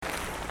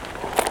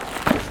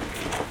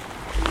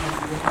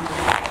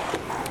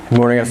Good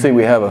morning. I see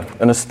we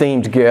have an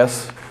esteemed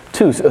guest,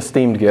 two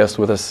esteemed guests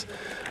with us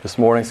this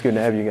morning. It's good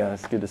to have you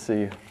guys. Good to see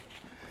you.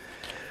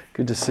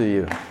 Good to see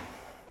you.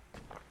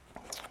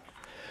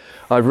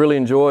 I've really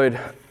enjoyed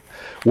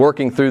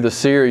working through the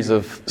series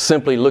of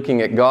simply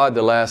looking at God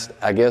the last,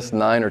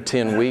 9 or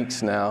 10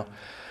 weeks now.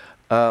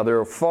 There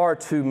are far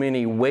too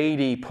many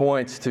weighty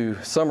points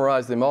to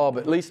summarize them all,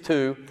 but at least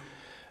two.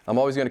 I'm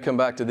always going to come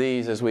back to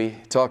these as we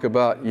talk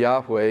about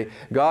Yahweh.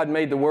 God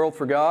made the world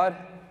for God.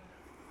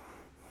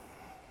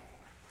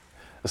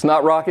 It's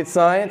not rocket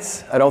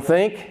science, I don't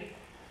think.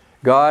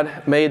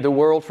 God made the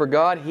world for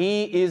God.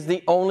 He is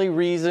the only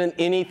reason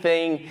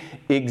anything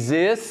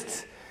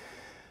exists.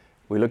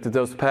 We looked at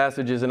those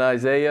passages in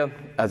Isaiah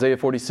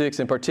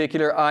 46 in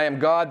particular. I am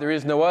God, there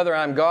is no other.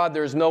 I am God,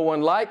 there is no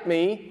one like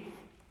me.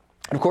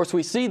 And of course,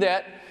 we see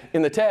that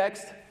in the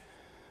text.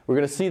 We're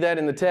going to see that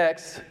in the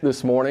text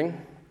this morning.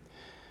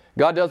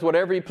 God does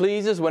whatever He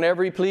pleases,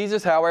 whenever He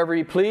pleases, however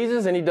He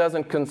pleases, and He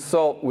doesn't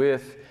consult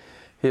with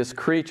His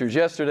creatures.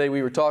 Yesterday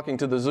we were talking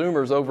to the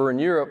Zoomers over in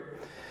Europe,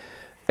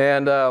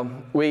 and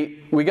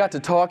we got to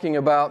talking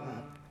about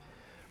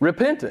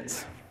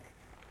repentance.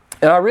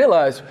 And I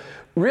realized,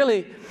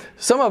 really,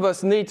 some of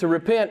us need to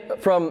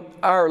repent from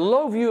our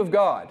low view of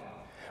God.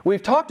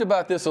 We've talked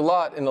about this a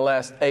lot in the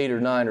last 8 or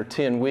 9 or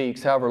 10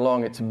 weeks, however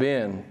long it's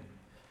been.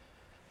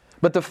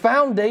 But the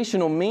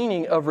foundational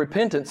meaning of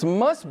repentance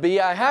must be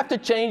I have to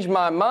change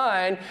my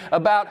mind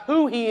about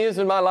who He is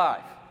in my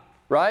life,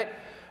 right?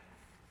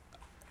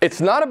 It's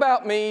not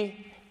about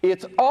me.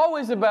 It's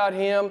always about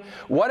Him.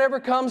 Whatever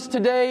comes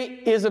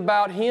today is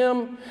about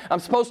Him. I'm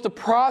supposed to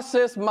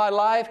process my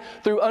life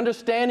through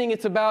understanding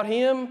it's about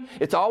Him.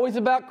 It's always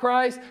about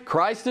Christ.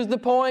 Christ is the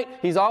point.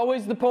 He's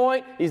always the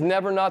point. He's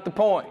never not the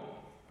point.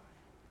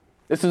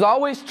 This is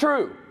always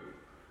true.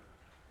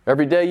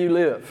 Every day you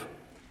live.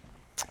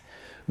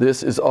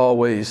 This is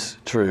always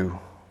true.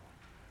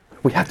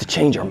 We have to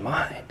change our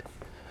mind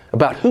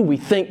about who we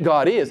think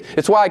God is.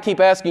 It's why I keep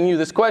asking you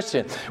this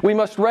question. We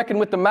must reckon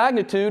with the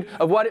magnitude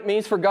of what it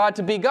means for God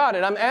to be God.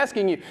 And I'm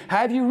asking you,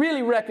 have you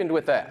really reckoned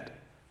with that?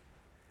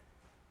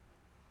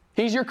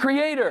 He's your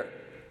creator.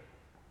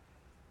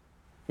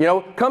 You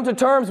know, come to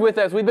terms with,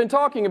 as we've been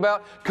talking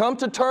about, come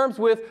to terms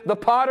with the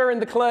potter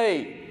and the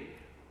clay.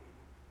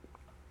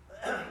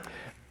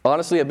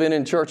 Honestly, I've been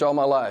in church all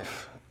my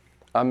life.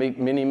 I meet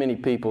many, many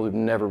people who've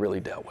never really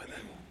dealt with it.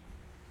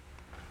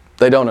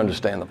 They don't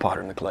understand the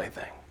potter and the clay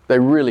thing. They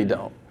really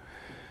don't.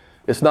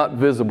 It's not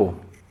visible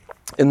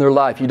in their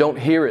life. You don't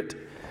hear it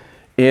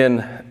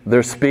in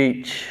their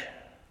speech.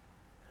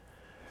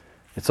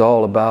 It's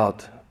all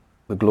about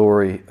the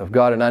glory of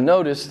God. And I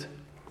noticed,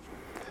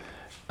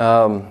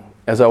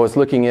 as I was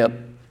looking at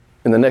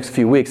in the next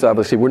few weeks,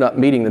 obviously we're not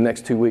meeting the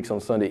next 2 weeks on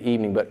Sunday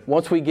evening, but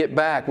once we get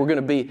back,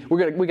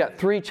 we got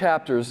 3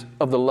 chapters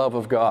of the love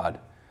of God.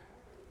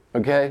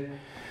 Okay?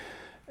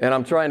 And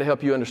I'm trying to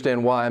help you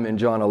understand why I'm in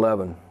John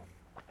 11.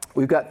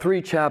 We've got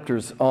 3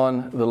 chapters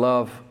on the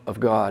love of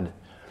God.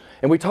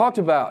 And we talked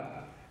about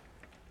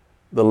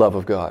the love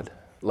of God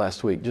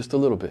last week, just a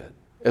little bit.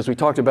 As we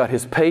talked about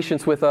His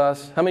patience with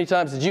us. How many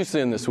times did you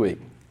sin this week?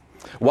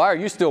 Why are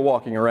you still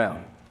walking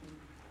around?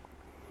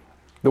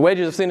 The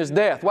wages of sin is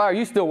death. Why are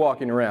you still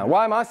walking around?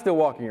 Why am I still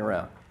walking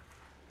around?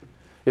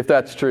 If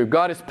that's true.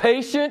 God is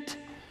patient,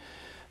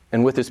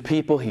 and with His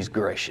people, He's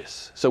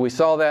gracious. So we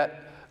saw that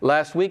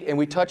last week, and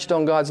we touched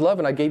on God's love,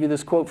 and I gave you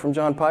this quote from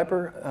John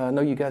Piper. I know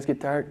you guys get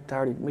tired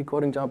of me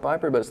quoting John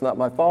Piper, but it's not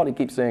my fault. He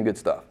keeps saying good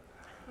stuff.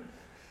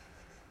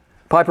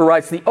 Piper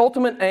writes, the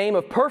ultimate aim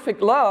of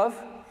perfect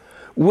love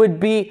would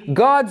be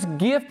God's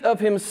gift of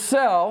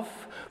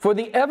Himself for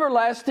the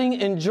everlasting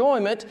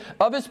enjoyment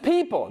of His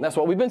people. And that's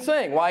what we've been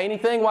saying. Why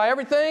anything? Why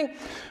everything?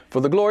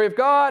 For the glory of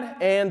God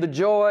and the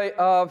joy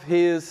of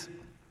His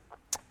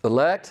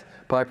elect.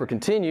 Piper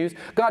continues,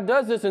 God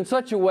does this in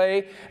such a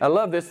way, I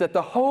love this, that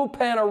the whole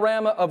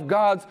panorama of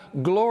God's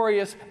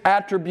glorious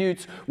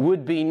attributes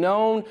would be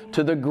known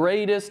to the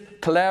greatest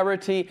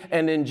clarity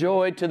and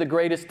enjoyed to the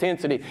greatest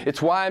intensity.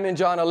 It's why I'm in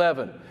John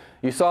 11.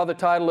 You saw the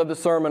title of the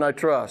sermon, I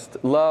trust.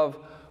 Love,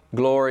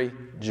 glory,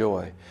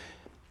 joy.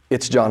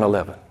 It's John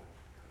 11.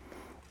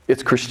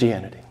 It's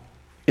Christianity.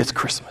 It's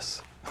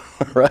Christmas.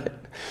 Right?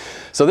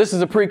 So this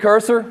is a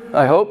precursor,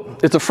 I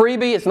hope. It's a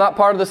freebie. It's not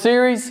part of the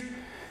series.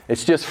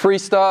 It's just free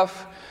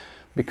stuff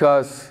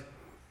because,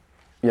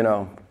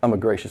 I'm a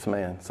gracious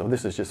man. So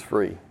this is just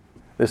free.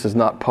 This is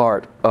not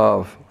part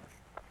of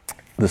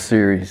the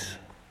series.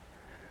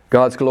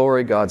 God's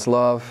glory, God's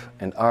love,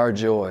 and our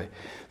joy.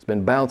 It's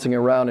been bouncing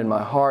around in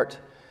my heart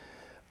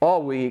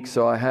all week,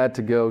 so I had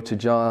to go to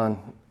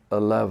John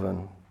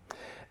 11.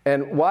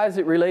 And why is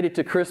it related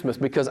to Christmas?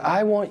 Because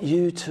I want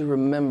you to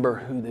remember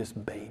who this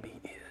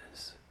baby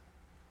is.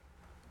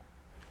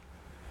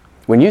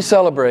 When you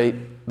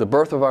celebrate the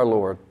birth of our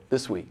Lord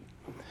this week,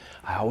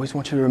 I always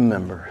want you to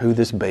remember who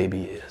this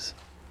baby is,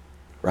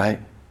 right?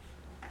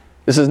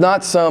 This is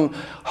not some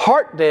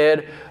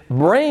heart-dead,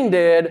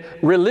 brain-dead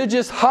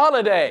religious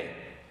holiday.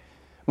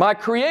 My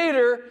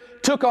Creator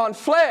took on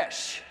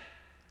flesh.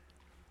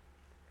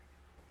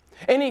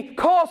 And He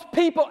calls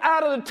people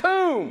out of the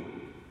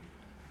tomb.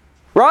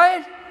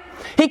 Right?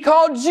 He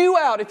called you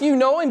out. If you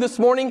know Him this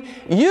morning,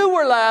 you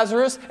were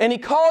Lazarus, and He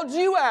called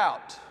you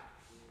out.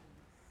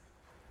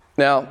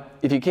 Now,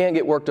 if you can't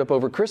get worked up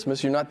over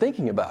Christmas, you're not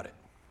thinking about it.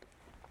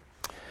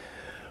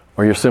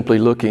 Or you're simply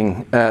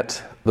looking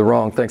at the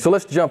wrong thing. So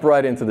let's jump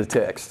right into the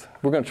text.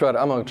 I'm going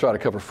to try to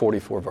cover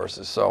 44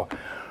 verses. So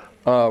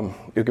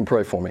you can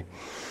pray for me.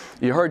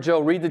 You heard Joe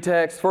read the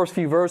text. First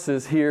few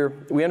verses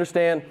here, we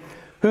understand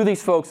who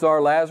these folks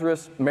are: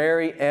 Lazarus,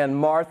 Mary, and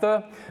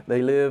Martha.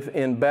 They live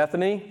in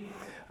Bethany.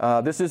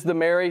 This is the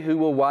Mary who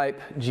will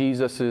wipe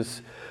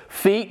Jesus'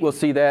 feet. We'll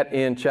see that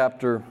in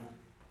chapter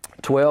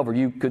 12, or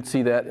you could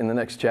see that in the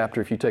next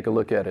chapter if you take a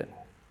look at it.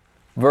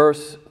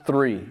 Verse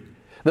 3.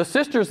 The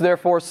sisters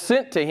therefore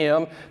sent to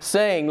him,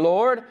 saying,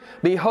 Lord,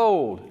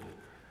 behold,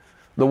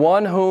 the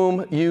one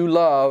whom you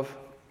love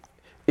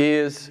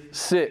is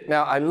sick.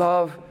 Now, I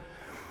love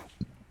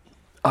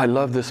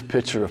this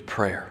picture of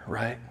prayer,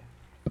 right?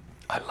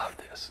 I love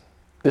this.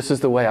 This is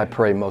the way I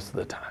pray most of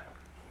the time.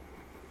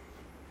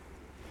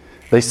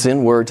 They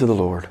send word to the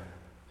Lord.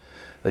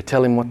 They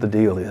tell Him what the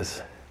deal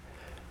is.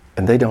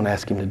 And they don't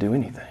ask Him to do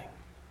anything.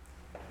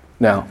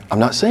 Now, I'm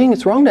not saying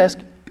it's wrong to ask.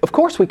 Of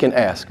course we can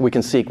ask, we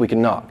can seek, we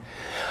can knock.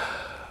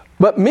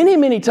 But many,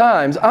 many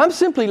times, I'm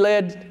simply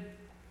led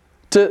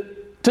to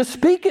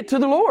speak it to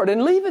the Lord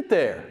and leave it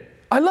there.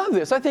 I love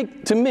this. I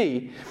think, to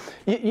me,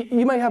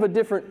 you may have a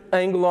different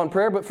angle on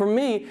prayer, but for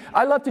me,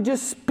 I love to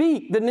just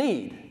speak the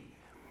need.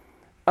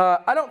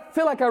 I don't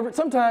feel like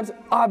sometimes,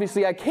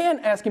 obviously, I can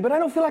ask Him, but I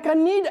don't feel like I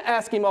need to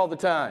ask Him all the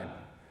time.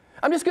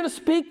 I'm just going to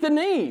speak the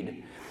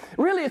need.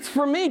 Really, it's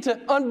for me to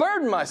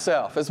unburden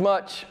myself as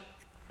much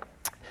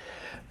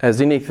as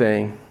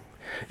anything.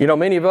 You know,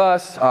 many of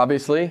us,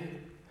 obviously,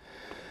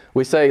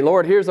 we say,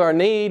 Lord, here's our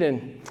need,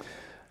 and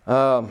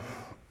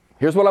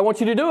here's what I want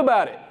you to do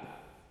about it.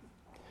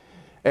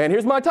 And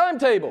here's my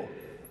timetable.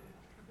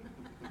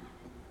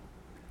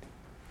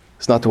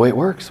 It's not the way it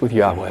works with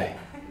Yahweh.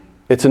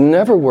 It's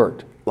never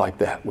worked like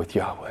that with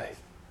Yahweh.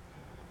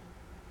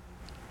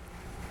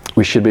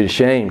 We should be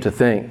ashamed to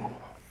think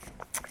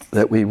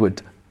that we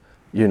would,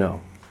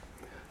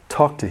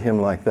 talk to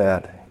Him like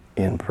that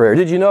in prayer.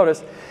 Did you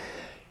notice?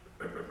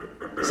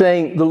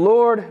 Saying, the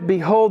Lord,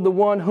 behold, the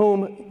one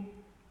whom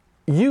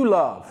you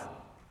love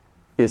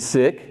is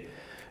sick.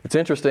 It's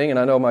interesting, and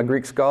I know my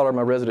Greek scholar,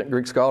 my resident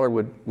Greek scholar,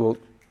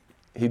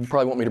 he'd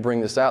probably want me to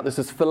bring this out. This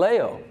is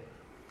phileo,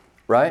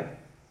 right?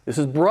 This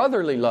is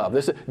brotherly love.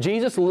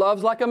 Jesus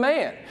loves like a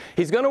man.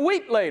 He's going to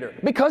weep later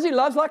because He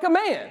loves like a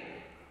man.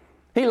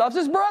 He loves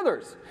His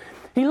brothers.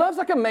 He loves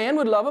like a man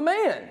would love a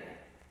man.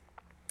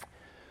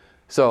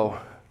 So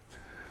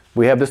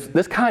we have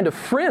this kind of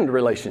friend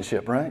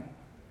relationship, right?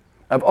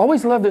 I've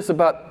always loved this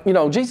about,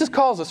 Jesus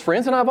calls us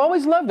friends, and I've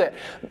always loved that.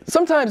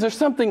 Sometimes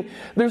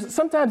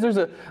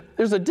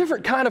there's a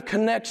different kind of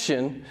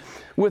connection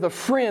with a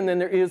friend than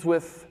there is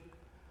with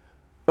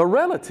a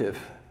relative.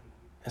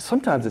 And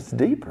sometimes it's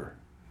deeper.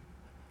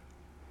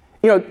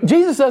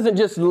 Jesus doesn't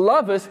just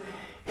love us,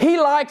 He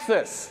likes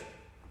us.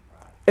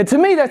 And to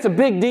me, that's a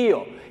big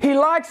deal. He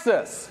likes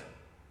us.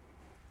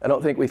 I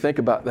don't think we think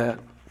about that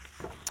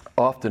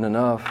often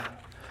enough.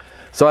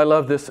 So I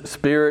love this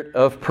spirit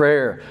of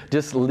prayer.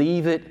 Just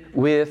leave it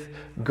with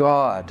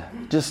God.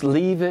 Just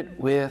leave it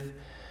with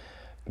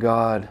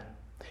God.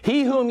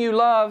 He whom you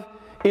love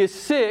is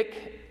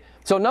sick.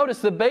 So notice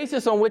the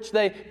basis on which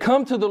they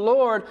come to the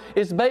Lord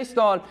is based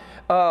on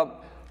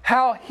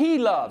how He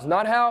loves,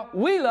 not how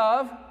we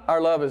love.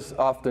 Our love is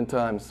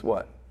oftentimes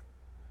what?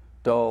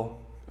 Dull,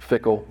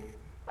 fickle,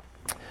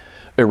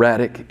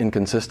 erratic,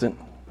 inconsistent.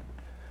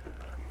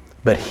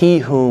 But He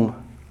whom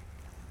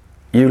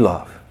you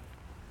love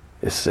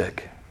is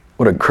sick.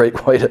 What a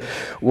great way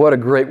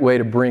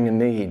to bring a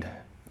need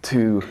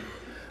to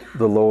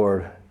the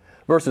Lord.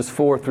 Verses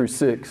 4 through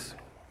 6.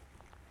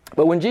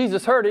 But when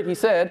Jesus heard it, He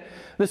said,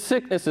 "This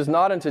sickness is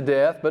not unto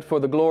death, but for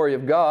the glory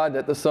of God,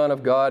 that the Son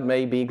of God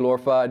may be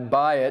glorified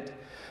by it."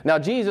 Now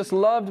Jesus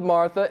loved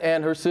Martha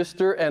and her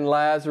sister and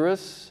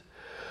Lazarus.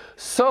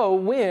 So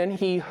when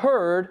He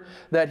heard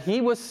that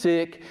he was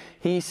sick,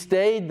 He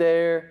stayed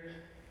there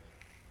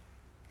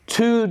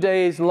 2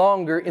 days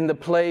longer in the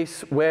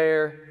place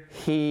where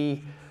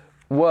He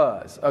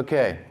was.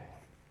 Okay.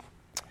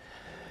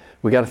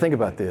 We got to think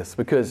about this,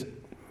 because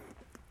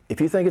if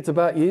you think it's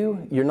about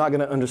you, you're not going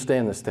to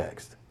understand this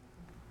text.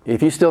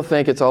 If you still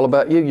think it's all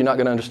about you, you're not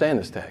going to understand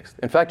this text.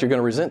 In fact, you're going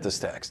to resent this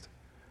text.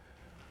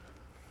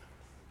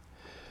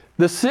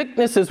 The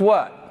sickness is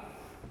what?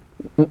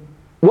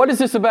 What is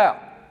this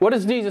about? What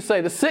does Jesus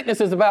say? The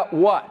sickness is about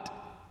what?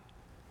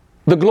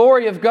 The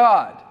glory of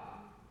God.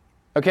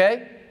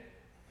 Okay?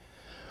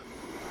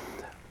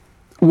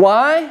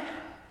 Why?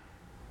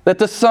 That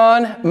the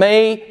Son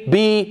may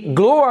be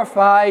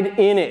glorified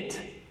in it.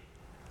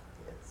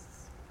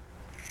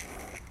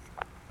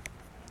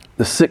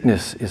 The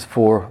sickness is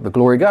for the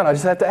glory of God. I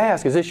just have to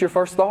ask, is this your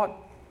first thought?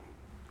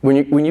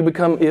 When you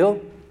become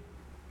ill?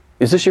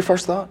 Is this your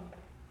first thought?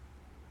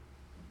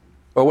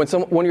 Or when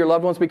one of your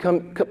loved ones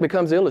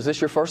becomes ill, is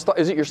this your first thought?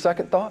 Is it your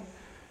second thought?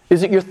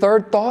 Is it your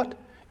third thought?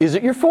 Is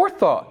it your fourth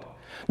thought?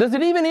 Does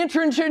it even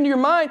enter into your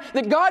mind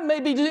that God may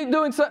be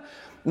doing something?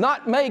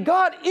 Not may,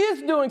 God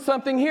is doing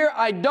something here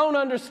I don't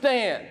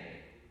understand.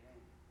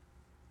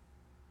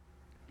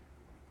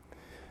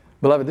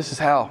 Beloved, this is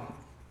how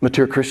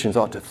mature Christians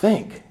ought to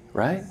think,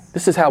 right?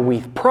 This is how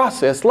we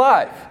process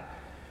life.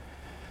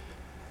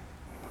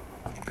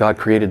 God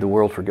created the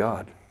world for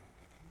God.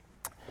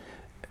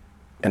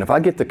 And if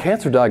I get the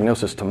cancer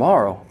diagnosis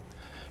tomorrow,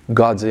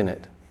 God's in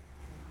it.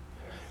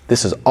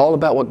 This is all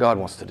about what God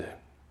wants to do.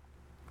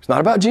 It's not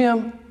about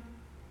Jim.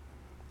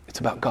 It's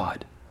about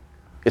God.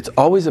 It's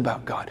always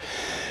about God.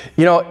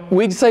 You know,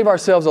 we'd save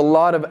ourselves a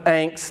lot of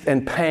angst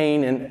and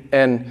pain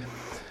and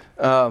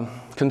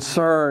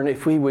concern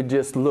if we would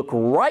just look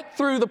right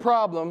through the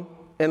problem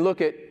and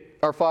look at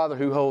our Father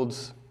who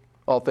holds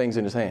all things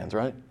in His hands,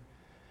 right?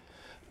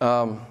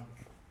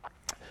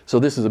 So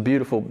this is a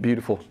beautiful,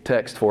 beautiful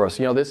text for us.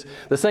 You know,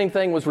 the same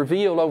thing was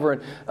revealed over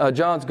in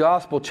John's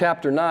Gospel,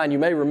 chapter 9. You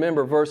may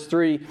remember verse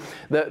 3.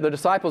 The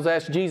disciples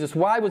asked Jesus,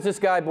 why was this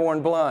guy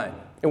born blind?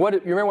 And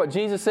you remember what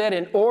Jesus said?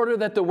 In order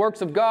that the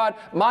works of God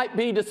might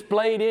be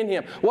displayed in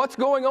him. What's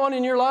going on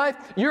in your life?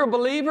 You're a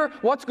believer.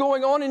 What's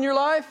going on in your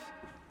life?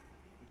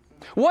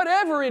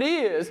 Whatever it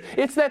is,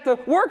 it's that the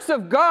works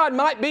of God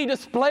might be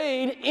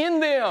displayed in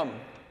them.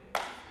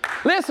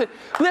 Listen,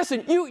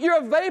 you're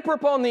a vapor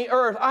upon the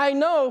earth. I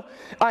know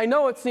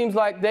it seems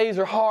like days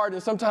are hard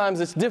and sometimes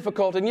it's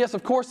difficult. And yes,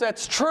 of course,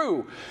 that's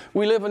true.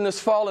 We live in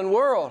this fallen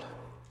world.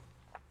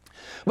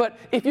 But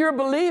if you're a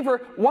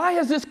believer, why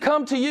has this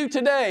come to you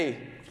today?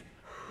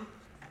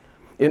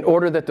 In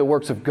order that the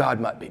works of God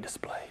might be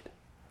displayed.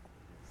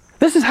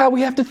 This is how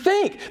we have to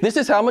think. This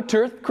is how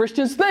mature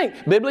Christians think.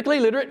 Biblically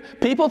literate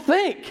people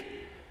think.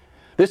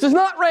 This is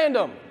not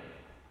random.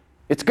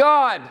 It's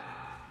God.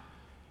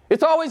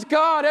 It's always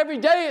God. Every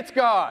day it's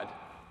God.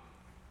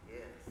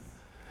 Yes.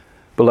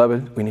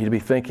 Beloved, we need to be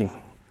thinking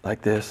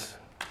like this.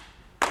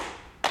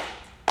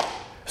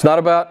 It's not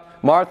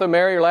about Martha,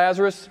 Mary, or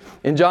Lazarus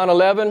in John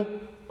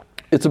 11.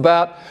 It's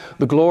about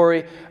the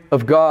glory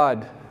of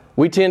God.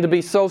 We tend to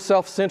be so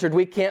self-centered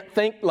we can't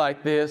think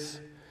like this.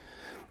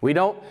 We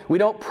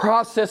don't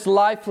process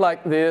life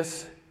like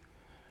this.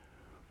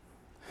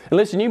 And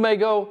listen, you may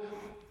go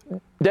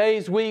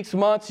days, weeks,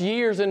 months,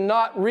 years and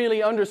not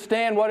really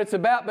understand what it's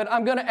about, but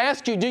I'm going to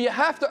ask you, do you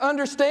have to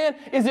understand?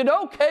 Is it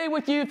okay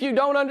with you if you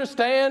don't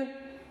understand?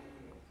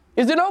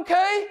 Is it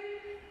okay?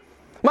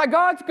 My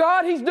God's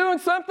God, He's doing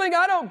something.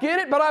 I don't get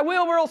it, but I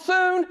will real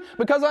soon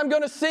because I'm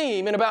going to see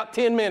Him in about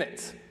 10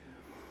 minutes.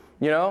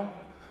 You know,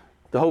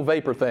 the whole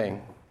vapor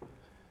thing.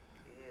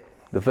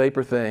 The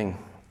vapor thing.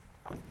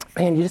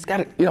 Man, we just got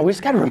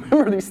to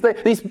remember these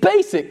things, these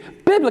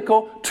basic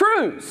biblical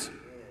truths.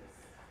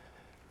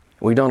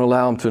 We don't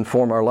allow them to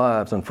inform our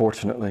lives,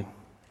 unfortunately.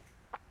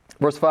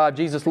 Verse 5,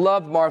 Jesus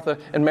loved Martha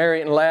and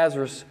Mary and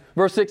Lazarus.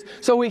 Verse 6,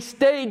 so He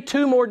stayed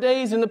 2 more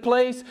days in the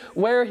place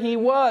where He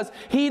was.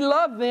 He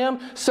loved them,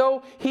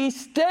 so He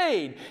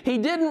stayed. He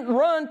didn't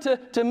run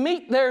to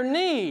meet their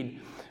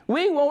need.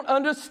 We won't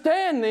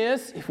understand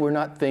this if we're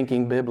not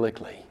thinking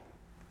biblically.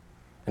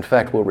 In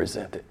fact, we'll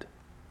resent it.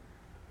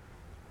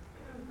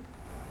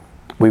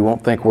 We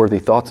won't think worthy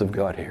thoughts of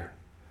God here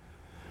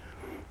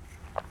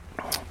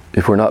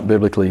if we're not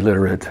biblically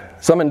literate.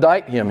 Some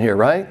indict Him here,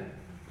 right?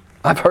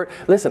 I've heard,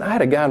 listen, I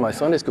had a guy in my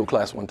Sunday school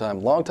class one time,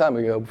 a long time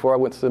ago, before I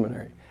went to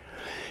seminary.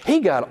 He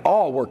got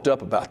all worked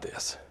up about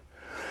this.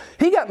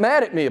 He got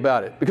mad at me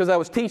about it because I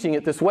was teaching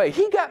it this way.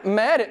 He got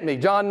mad at me,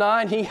 John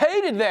 9. He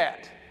hated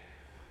that.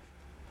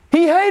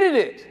 He hated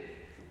it.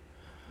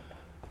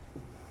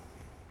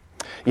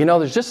 You know,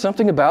 there's just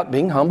something about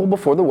being humble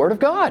before the Word of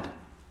God,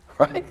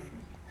 right?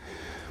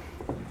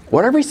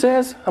 Whatever He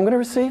says, I'm going to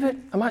receive it.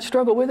 I might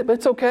struggle with it, but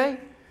it's okay.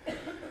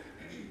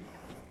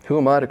 Who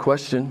am I to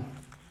question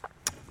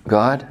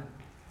God?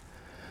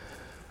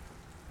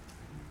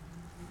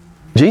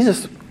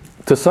 Jesus,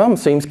 to some,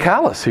 seems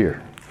callous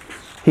here.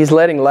 He's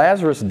letting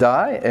Lazarus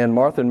die and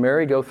Martha and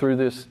Mary go through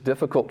this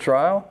difficult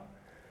trial.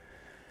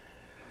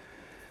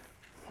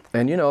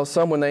 And you know,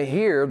 some when they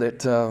hear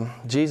that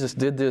Jesus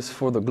did this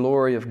for the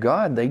glory of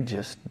God, they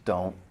just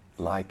don't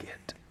like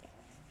it.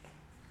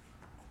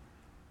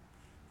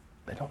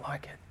 They don't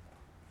like it.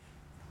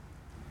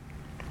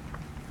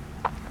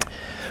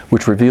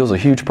 Which reveals a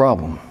huge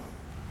problem.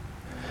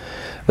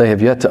 They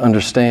have yet to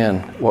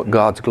understand what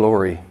God's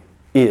glory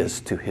is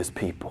to His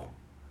people.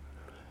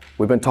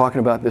 We've been talking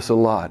about this a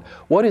lot.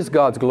 What is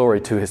God's glory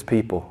to His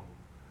people?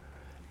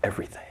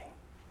 Everything.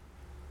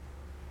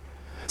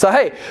 So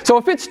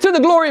if it's to the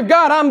glory of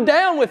God, I'm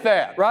down with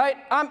that, right?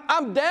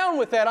 I'm down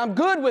with that. I'm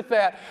good with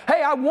that.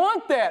 Hey, I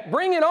want that.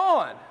 Bring it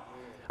on.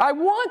 I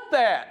want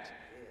that.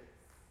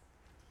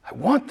 I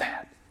want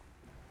that.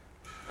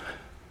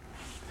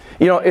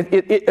 You know,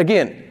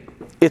 again,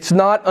 it's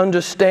not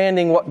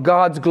understanding what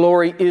God's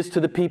glory is to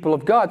the people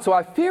of God. So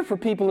I fear for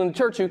people in the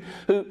church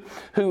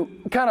who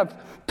kind of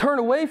turn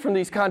away from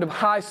these kind of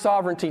high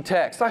sovereignty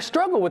texts. I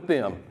struggle with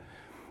them.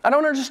 I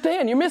don't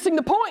understand. You're missing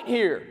the point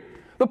here.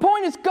 The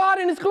point is God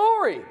in His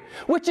glory,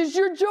 which is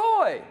your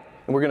joy.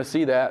 And we're going to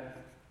see that.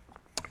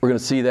 We're going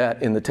to see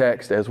that in the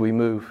text as we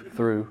move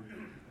through.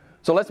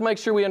 So let's make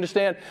sure we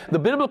understand the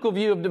biblical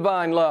view of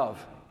divine love.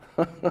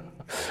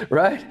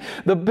 Right?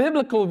 The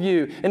biblical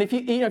view. And if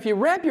you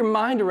wrap your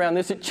mind around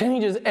this, it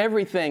changes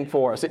everything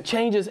for us. It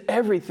changes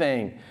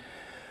everything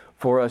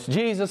for us.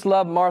 Jesus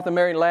loved Martha,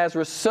 Mary, and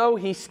Lazarus, so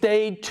He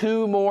stayed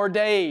 2 more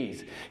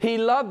days. He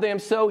loved them,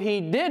 so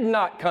He did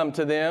not come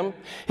to them.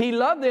 He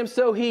loved them,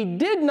 so He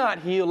did not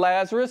heal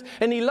Lazarus.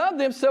 And He loved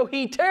them, so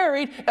He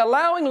tarried,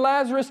 allowing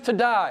Lazarus to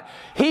die.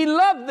 He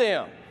loved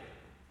them.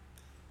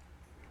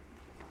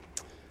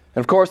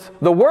 And of course,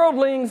 the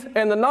worldlings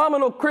and the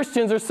nominal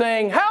Christians are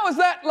saying, how is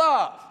that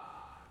love?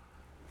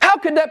 How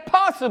could that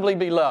possibly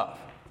be love?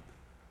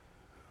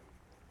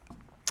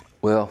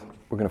 Well,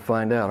 we're going to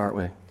find out, aren't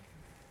we?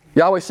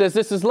 Yahweh says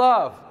this is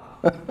love.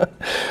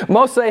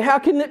 Most say, how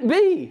can it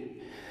be?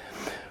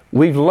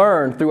 We've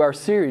learned through our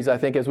series, I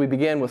think, as we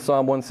began with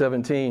Psalm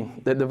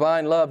 117, that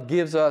divine love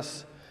gives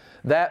us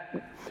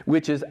that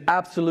which is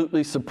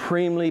absolutely,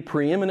 supremely,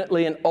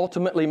 preeminently, and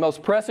ultimately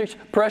most precious.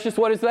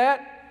 What is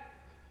that?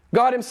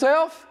 God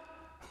Himself.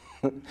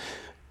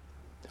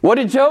 What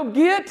did Job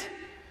get?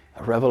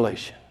 A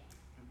revelation.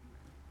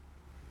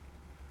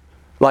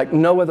 Like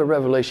no other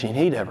revelation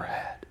he'd ever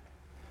had.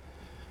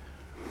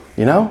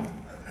 You know?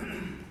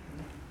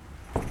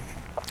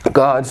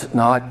 God's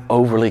not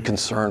overly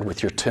concerned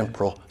with your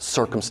temporal,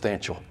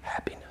 circumstantial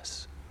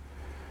happiness.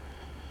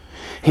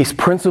 He's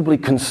principally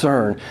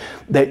concerned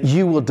that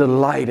you will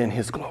delight in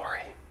His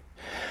glory.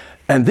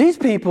 And these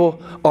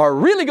people are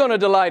really going to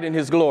delight in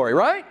His glory,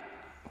 right?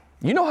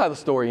 You know how the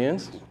story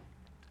ends.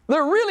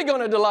 They're really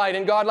going to delight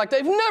in God like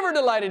they've never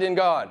delighted in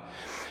God.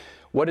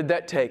 What did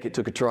that take? It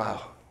took a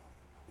trial.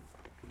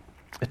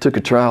 It took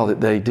a trial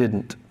that they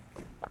didn't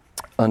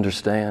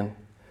understand.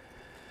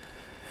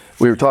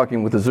 We were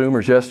talking with the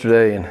Zoomers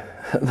yesterday,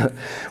 and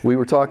we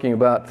were talking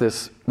about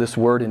this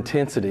word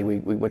intensity. We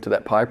went to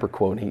that Piper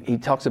quote, and he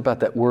talks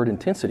about that word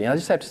intensity. And I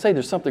just have to say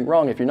there's something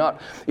wrong if you're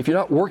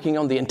not working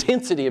on the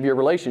intensity of your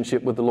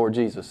relationship with the Lord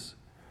Jesus.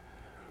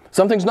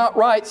 Something's not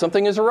right.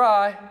 Something is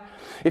awry.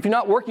 If you're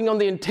not working on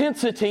the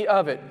intensity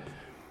of it,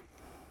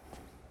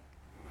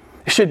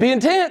 it should be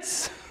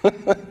intense.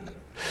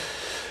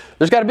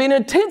 There's got to be an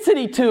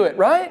intensity to it,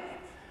 right?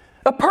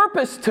 A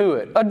purpose to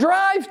it, a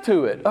drive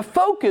to it, a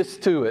focus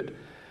to it,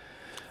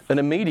 an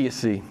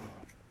immediacy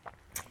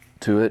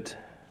to it.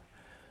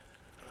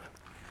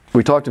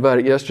 We talked about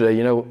it yesterday.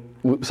 You know,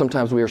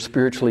 sometimes we are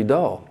spiritually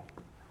dull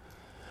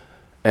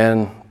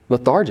and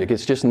lethargic.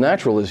 It's just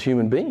natural as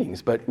human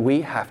beings, but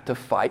we have to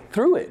fight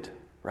through it,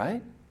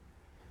 right?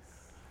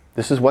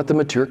 This is what the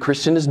mature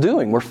Christian is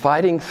doing. We're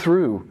fighting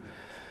through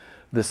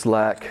this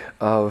lack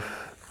of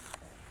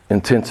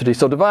intensity.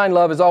 So divine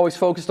love is always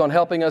focused on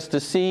helping us to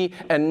see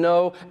and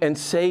know and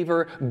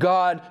savor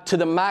God to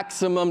the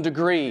maximum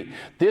degree.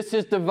 This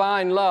is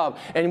divine love.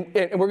 And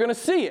we're going to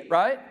see it,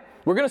 right?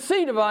 We're going to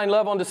see divine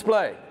love on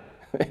display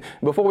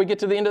before we get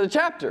to the end of the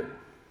chapter.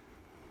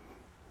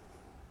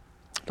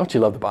 Don't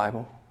you love the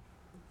Bible?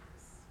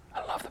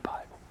 I love the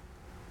Bible.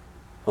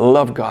 I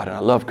love God, and I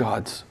love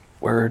God's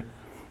Word.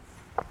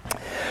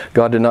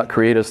 God did not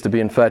create us to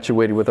be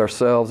infatuated with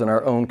ourselves and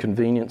our own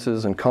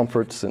conveniences and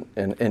comforts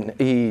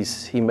and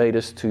ease. He made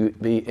us to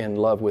be in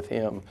love with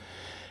Him.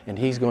 And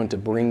He's going to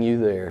bring you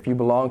there. If you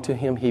belong to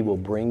Him, He will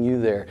bring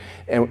you there.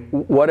 And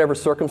whatever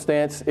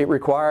circumstance it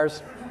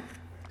requires,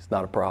 it's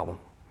not a problem.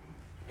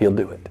 He'll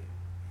do it.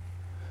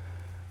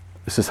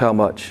 This is how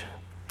much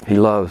He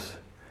loves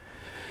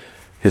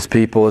His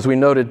people. As we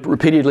noted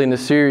repeatedly in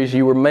this series,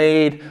 you were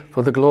made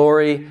for the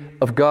glory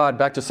of God.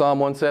 Back to Psalm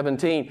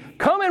 117.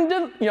 Come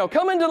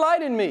and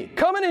delight in me.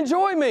 Come and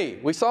enjoy me.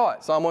 We saw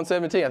it. Psalm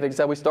 117. I think it's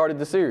how we started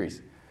the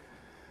series.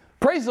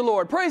 Praise the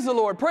Lord. Praise the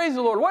Lord. Praise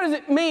the Lord. What does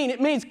it mean?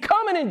 It means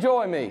come and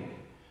enjoy me.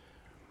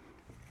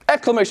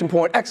 Exclamation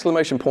point.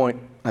 Exclamation point.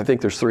 I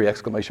think there's 3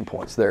 exclamation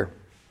points there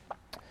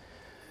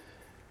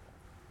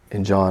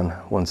in John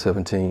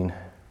 1:17.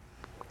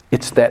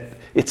 It's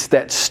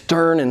that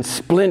stern and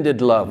splendid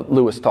love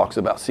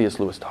C.S.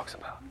 Lewis talks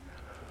about.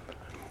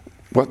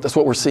 That's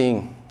what we're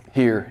seeing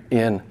here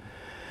in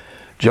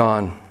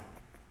John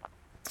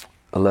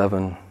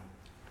 11.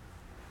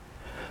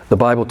 The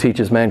Bible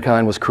teaches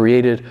mankind was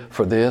created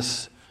for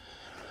this,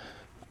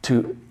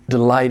 to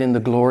delight in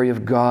the glory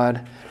of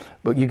God.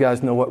 But you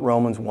guys know what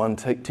Romans 1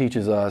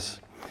 teaches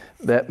us,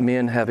 that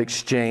men have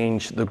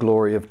exchanged the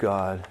glory of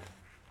God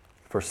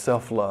for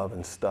self-love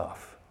and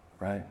stuff,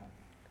 right?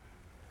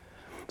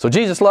 So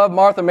Jesus loved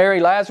Martha, Mary,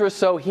 Lazarus,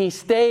 so He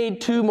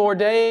stayed 2 more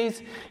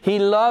days. He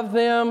loved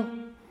them.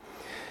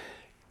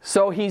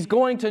 So He's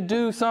going to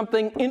do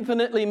something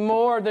infinitely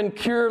more than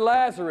cure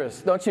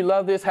Lazarus. Don't you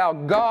love this? How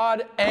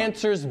God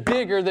answers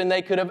bigger than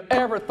they could have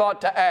ever thought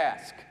to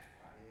ask.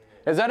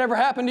 Has that ever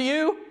happened to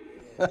you?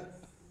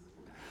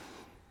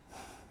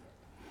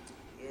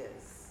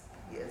 Yes.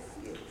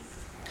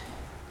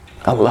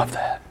 I love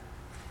that.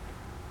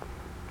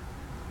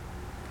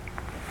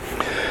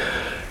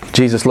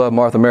 Jesus loved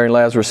Martha, Mary, and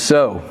Lazarus,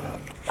 so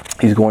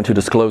He's going to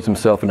disclose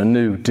himself in a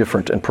new,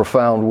 different, and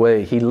profound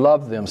way. He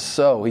loved them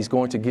so he's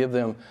going to give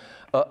them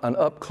an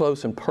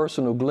up-close and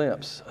personal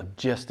glimpse of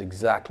just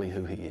exactly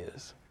who he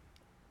is.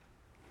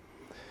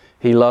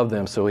 He loved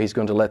them so he's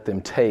going to let them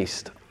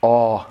taste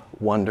awe,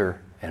 wonder,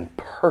 and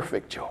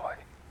perfect joy.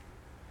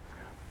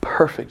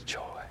 Perfect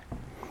joy.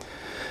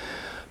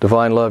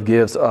 Divine love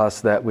gives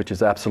us that which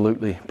is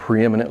absolutely,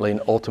 preeminently,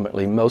 and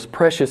ultimately most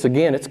precious.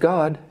 Again, it's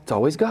God. It's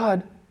always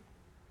God.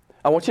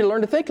 I want you to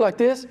learn to think like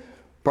this.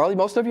 Probably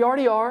most of you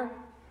already are.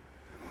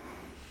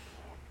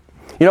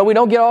 You know, we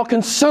don't get all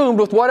consumed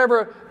with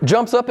whatever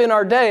jumps up in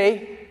our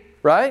day,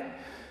 right?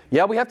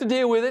 Yeah, we have to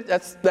deal with it.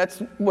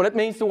 That's what it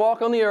means to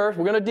walk on the earth.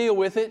 We're going to deal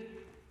with it.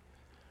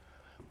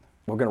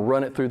 We're going to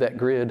run it through that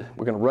grid.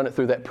 We're going to run it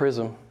through that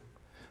prism.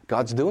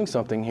 God's doing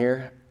something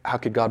here. How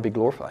could God be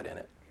glorified in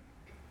it?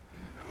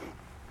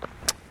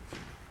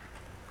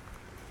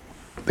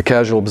 The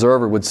casual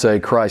observer would say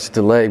Christ's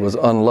delay was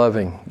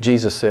unloving.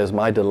 Jesus says,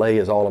 my delay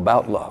is all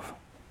about love.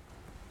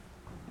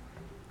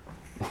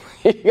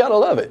 You got to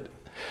love it.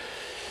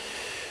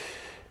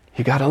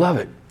 You got to love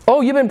it.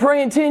 Oh, you've been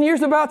praying 10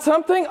 years about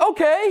something?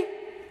 Okay,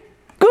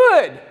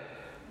 good.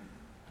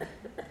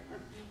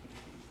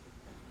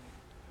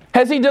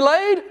 Has he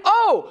delayed?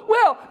 Oh,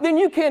 well, then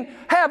you can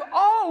have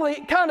all the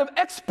kind of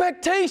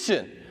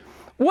expectation,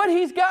 what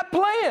he's got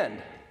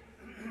planned.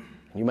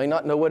 You may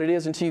not know what it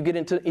is until you get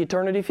into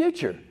eternity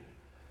future.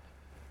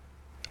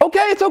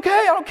 Okay, it's okay.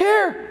 I don't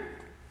care.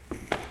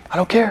 I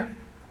don't care.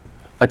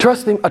 I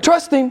trust him. I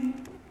trust him.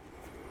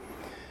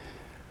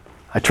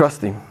 I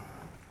trust him.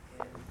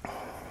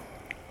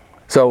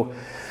 So,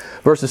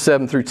 verses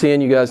 7 through 10,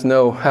 you guys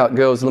know how it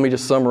goes. Let me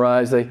just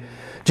summarize.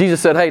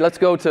 Jesus said, hey, let's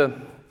go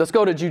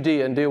to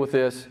Judea and deal with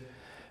this.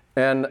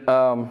 And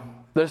the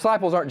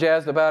disciples aren't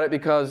jazzed about it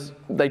because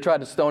they tried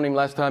to stone him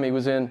last time he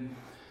was in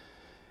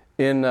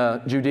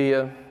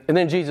Judea. And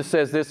then Jesus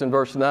says this in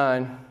verse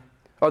 9.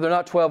 Are there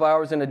not 12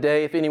 hours in a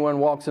day? If anyone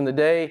walks in the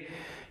day,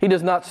 he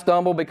does not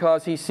stumble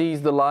because he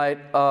sees the light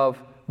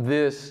of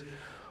this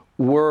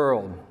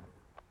world.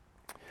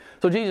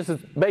 So Jesus is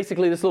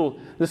basically this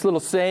little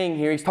saying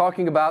here. He's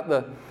talking about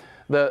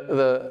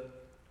the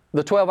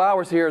 12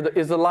 hours here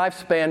is the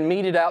lifespan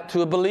meted out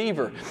to a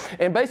believer.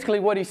 And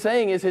basically what he's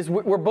saying is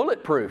we're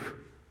bulletproof,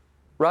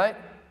 right?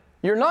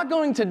 You're not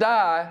going to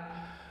die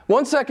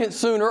 1 second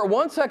sooner or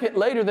 1 second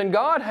later than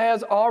God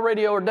has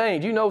already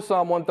ordained. You know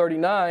Psalm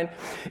 139.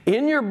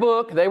 In your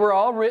book they were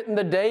all written,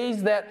 the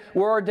days that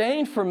were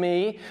ordained for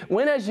me,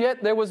 when as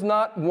yet there was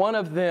not one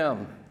of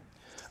them.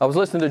 I was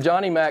listening to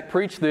John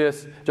MacArthur.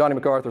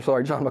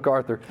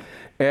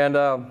 And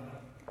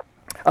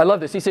I love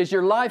this. He says,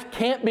 your life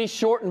can't be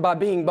shortened by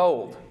being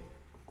bold.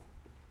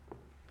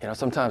 You know,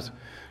 sometimes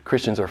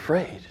Christians are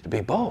afraid to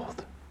be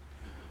bold.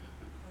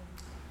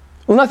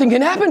 Well, nothing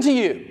can happen to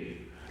you.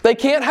 They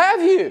can't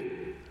have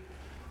you.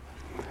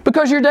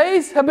 Because your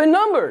days have been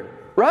numbered,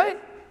 right?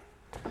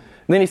 And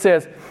then he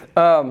says,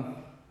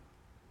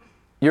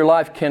 your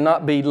life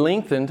cannot be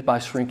lengthened by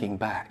shrinking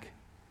back.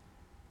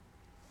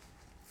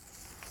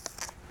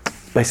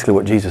 Basically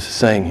what Jesus is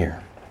saying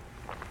here.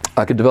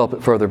 I could develop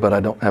it further, but I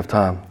don't have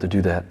time to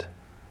do that.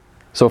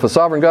 So if a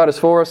sovereign God is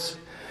for us,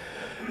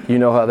 you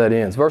know how that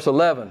ends. Verse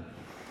 11.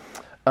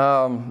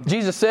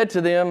 Jesus said to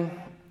them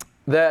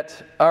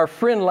that our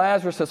friend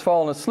Lazarus has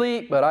fallen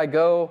asleep, but I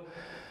go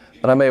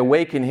that I may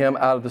awaken him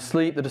out of the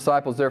sleep. The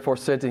disciples therefore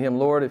said to him,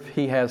 Lord, if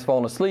he has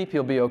fallen asleep,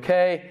 he'll be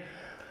okay.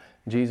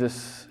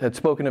 Jesus had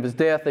spoken of his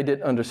death. They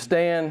didn't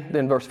understand.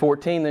 Then verse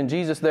 14, then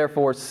Jesus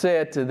therefore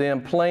said to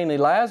them plainly,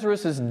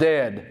 Lazarus is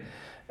dead.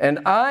 And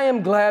I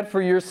am glad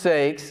for your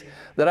sakes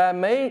that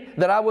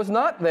I was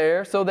not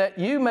there, so that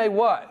you may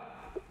what?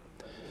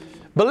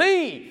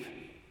 Believe.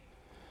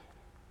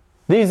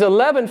 These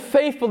 11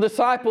 faithful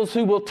disciples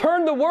who will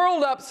turn the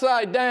world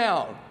upside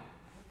down.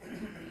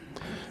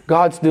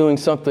 God's doing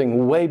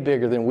something way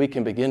bigger than we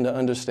can begin to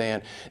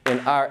understand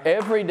in our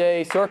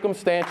everyday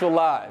circumstantial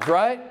lives,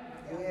 right?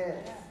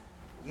 Yes.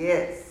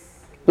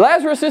 Yes.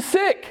 Lazarus is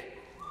sick.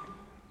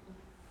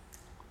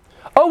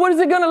 Oh, what is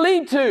it going to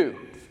lead to?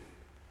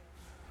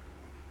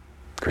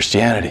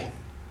 Christianity.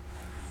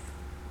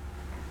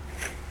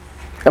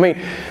 I mean,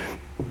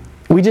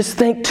 we just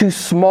think too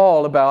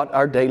small about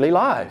our daily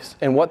lives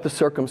and what the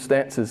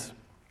circumstances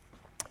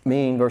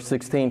mean. Verse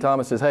 16,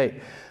 Thomas says,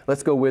 hey,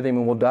 let's go with him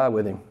and we'll die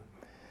with him.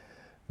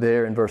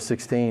 There in verse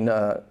 16,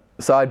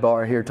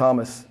 sidebar here,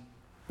 Thomas,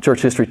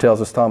 church history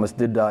tells us Thomas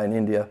did die in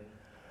India.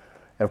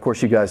 And of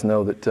course you guys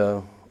know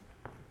that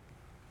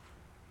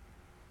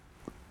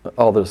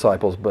all the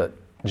disciples but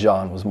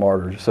John was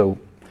martyred. So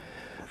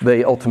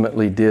they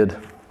ultimately did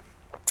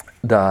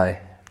die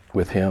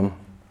with him.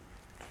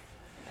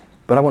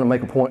 But I want to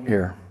make a point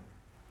here.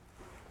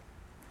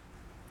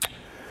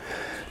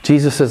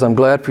 Jesus says, I'm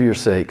glad for your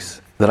sakes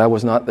that I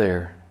was not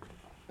there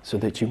so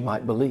that you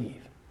might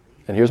believe.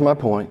 And here's my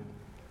point.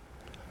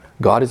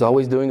 God is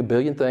always doing a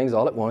billion things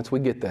all at once. We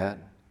get that.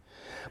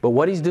 But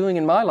what He's doing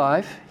in my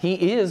life,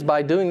 He is,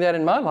 by doing that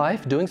in my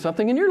life, doing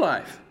something in your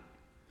life.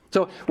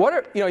 So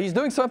he's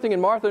doing something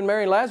in Martha and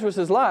Mary and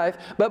Lazarus' life,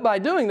 but by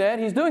doing that,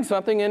 he's doing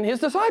something in his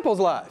disciples'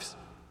 lives.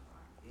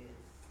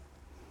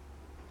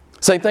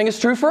 Same thing is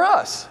true for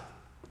us.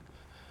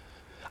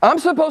 I'm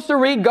supposed to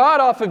read God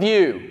off of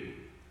you.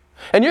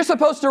 And you're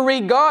supposed to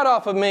read God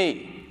off of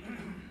me.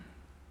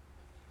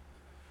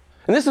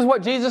 And this is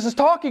what Jesus is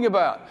talking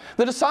about.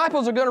 The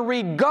disciples are going to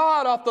read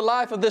God off the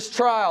life of this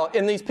trial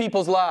in these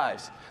people's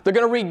lives. They're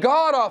going to read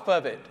God off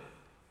of it.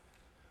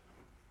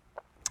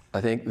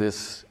 I think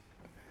this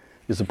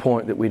is a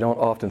point that we don't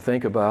often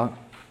think about.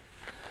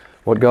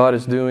 What God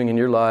is doing in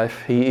your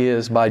life, He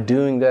is, by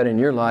doing that in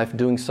your life,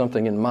 doing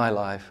something in my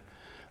life.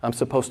 I'm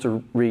supposed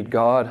to read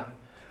God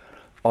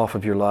off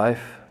of your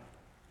life.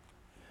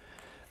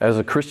 As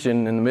a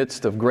Christian in the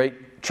midst of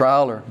great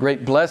trial or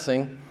great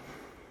blessing,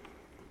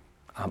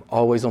 I'm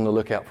always on the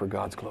lookout for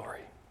God's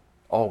glory.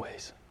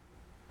 Always.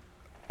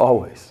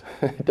 Always.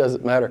 It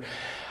doesn't matter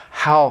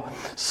how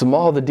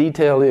small the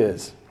detail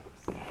is.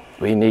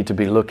 We need to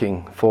be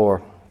looking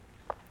for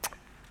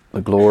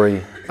the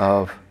glory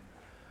of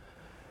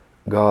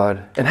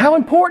God. And how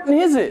important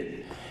is it?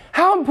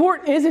 How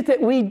important is it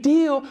that we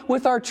deal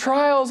with our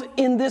trials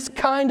in this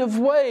kind of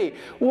way?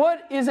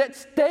 What is at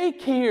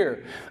stake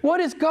here?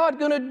 What is God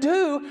going to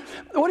do?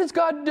 What is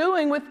God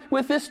doing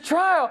with this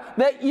trial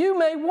that you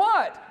may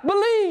what?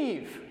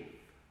 Believe.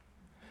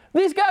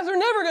 These guys are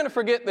never going to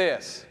forget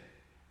this.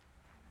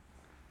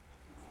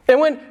 And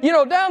when,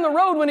 down the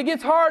road when it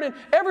gets hard and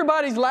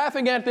everybody's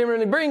laughing at them and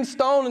they're being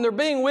stoned and they're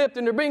being whipped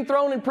and they're being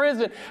thrown in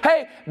prison,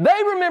 hey,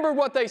 they remember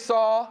what they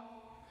saw.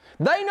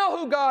 They know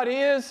who God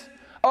is.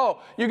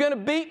 Oh, you're going to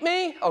beat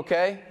me?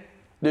 Okay,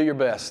 do your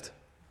best.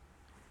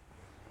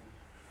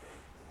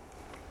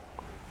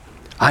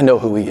 I know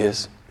who He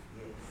is.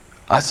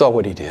 I saw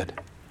what He did.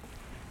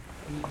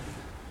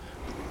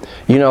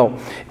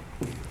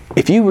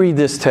 If you read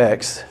this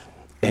text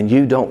and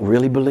you don't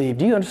really believe,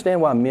 do you understand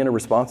why men are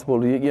responsible?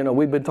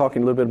 We've been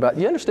talking a little bit about,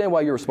 do you understand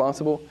why you're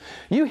responsible?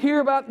 You hear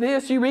about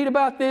this, you read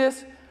about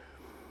this,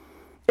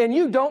 and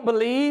you don't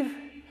believe.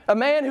 A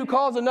man who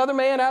calls another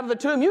man out of the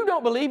tomb, you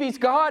don't believe he's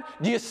God.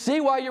 Do you see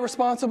why you're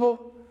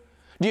responsible?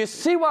 Do you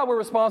see why we're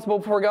responsible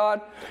for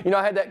God?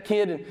 I had that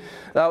kid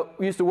and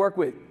we used to work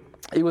with.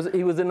 He was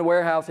in the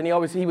warehouse and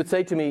he would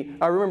say to me,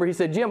 I remember he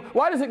said, Jim,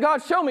 why doesn't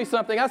God show me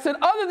something? I said,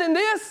 other than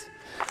this,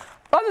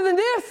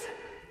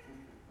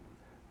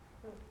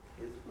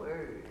 His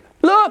word.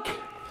 Look.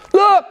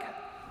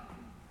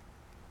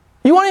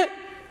 You want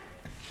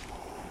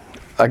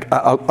it?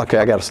 Okay,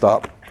 I got to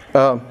stop.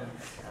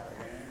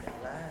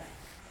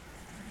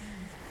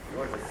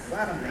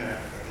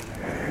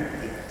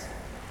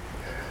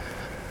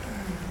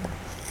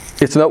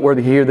 It's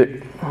noteworthy here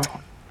that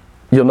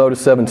you'll notice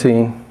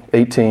 17,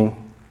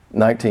 18,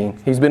 19.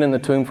 He's been in the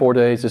tomb 4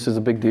 days. This is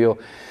a big deal.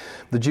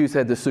 The Jews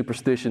had this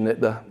superstition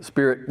that the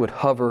spirit would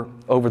hover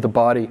over the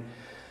body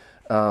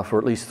for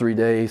at least 3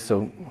 days.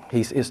 So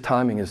his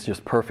timing is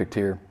just perfect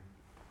here.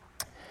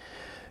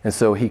 And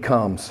so he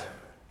comes.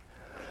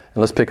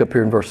 And let's pick up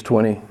here in verse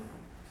 20.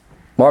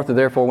 Martha,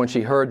 therefore, when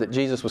she heard that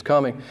Jesus was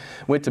coming,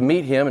 went to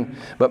meet him.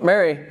 But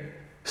Mary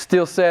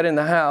still sat in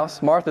the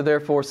house. Martha,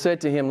 therefore,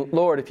 said to him,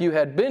 Lord, if you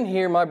had been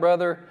here, my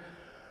brother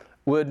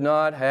would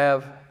not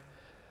have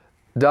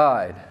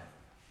died.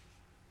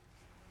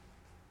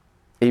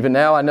 Even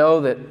now I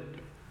know that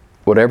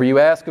whatever you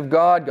ask of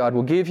God, God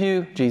will give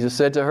you. Jesus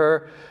said to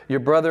her,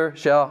 your brother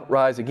shall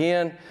rise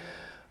again.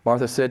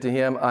 Martha said to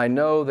him, I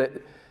know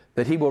that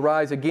he will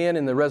rise again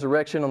in the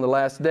resurrection on the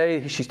last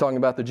day. She's talking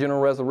about the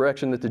general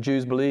resurrection that the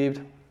Jews believed.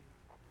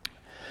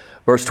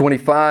 Verse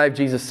 25,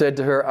 Jesus said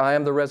to her, I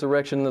am the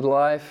resurrection and the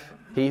life.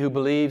 He who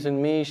believes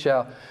in me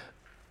shall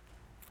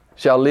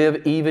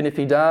live even if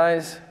he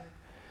dies.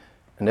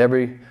 And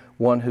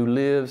everyone who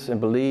lives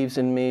and believes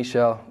in me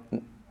shall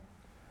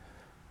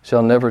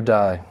never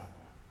die.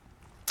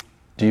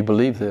 Do you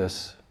believe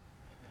this?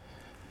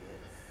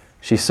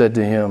 She said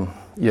to him,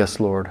 yes,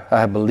 Lord,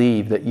 I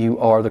believe that you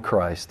are the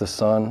Christ, the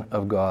Son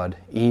of God,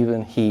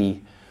 even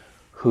He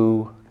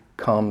who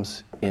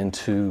comes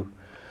into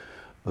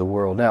the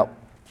world. Now,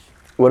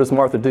 what does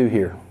Martha do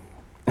here?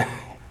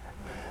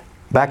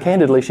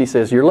 Backhandedly, she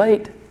says, you're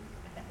late.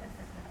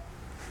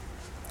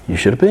 You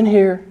should have been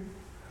here.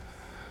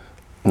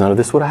 None of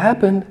this would have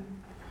happened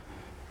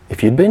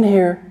if you'd been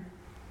here.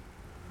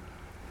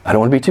 I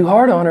don't want to be too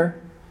hard on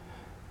her.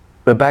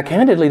 But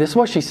backhandedly, this is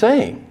what she's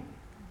saying.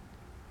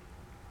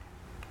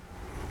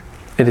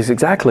 It is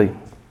exactly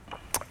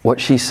what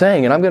she's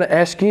saying. And I'm going to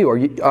ask you,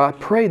 I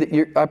pray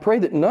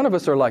that none of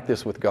us are like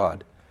this with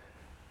God.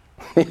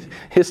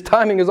 His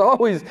timing is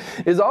always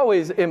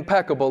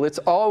impeccable. It's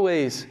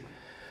always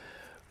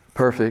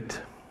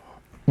perfect.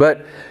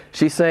 But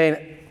she's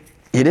saying,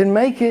 you didn't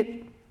make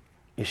it.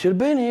 You should have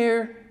been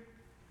here.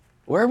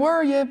 Where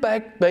were you?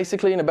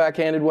 Basically in a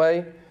backhanded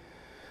way.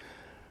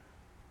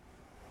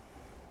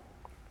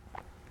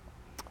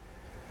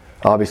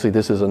 Obviously,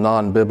 this is a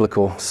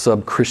non-biblical,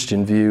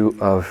 sub-Christian view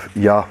of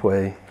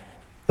Yahweh.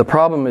 The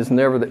problem is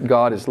never that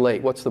God is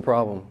late. What's the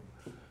problem?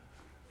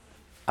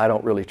 I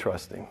don't really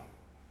trust Him.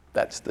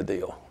 That's the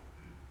deal.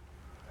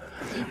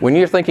 When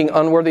you're thinking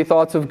unworthy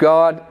thoughts of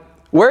God,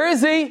 where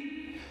is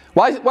He?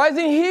 Why isn't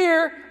He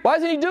here? Why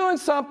isn't He doing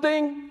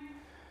something?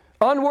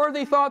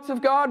 Unworthy thoughts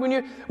of God.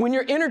 When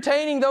you're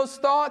entertaining those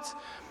thoughts,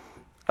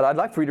 I'd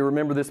like for you to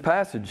remember this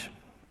passage.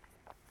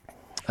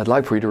 I'd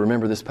like for you to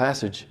remember this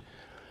passage.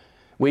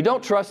 We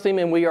don't trust Him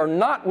and we are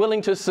not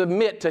willing to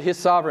submit to His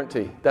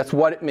sovereignty. That's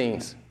what it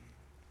means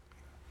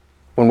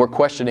when we're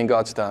questioning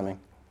God's timing.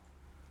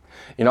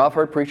 You know, I've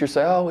heard preachers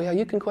say, oh, yeah,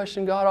 you can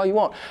question God all you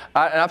want.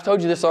 And I've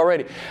told you this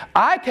already.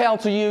 I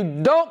counsel you,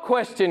 don't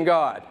question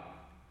God.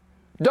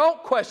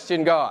 Don't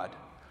question God.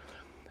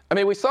 I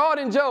mean, we saw it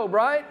in Job,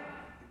 right?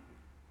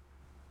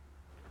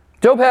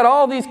 Job had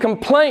all these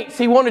complaints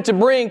he wanted to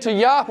bring to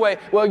Yahweh.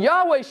 Well,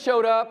 Yahweh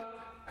showed up.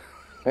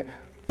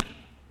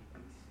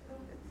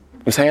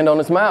 His hand on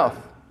his mouth.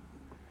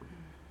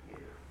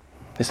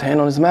 His hand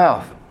on his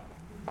mouth.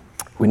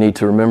 We need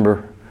to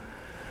remember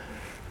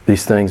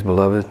these things,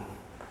 beloved.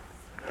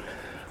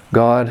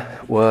 God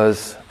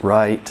was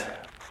right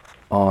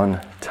on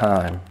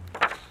time.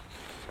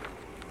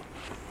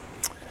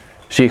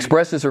 She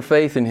expresses her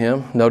faith in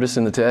Him. Notice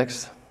in the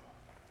text.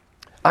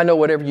 I know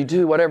whatever you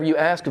do, whatever you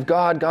ask of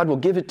God, God will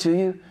give it to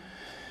you.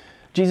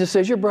 Jesus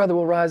says, your brother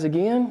will rise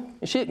again.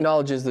 And she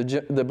acknowledges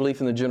the belief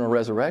in the general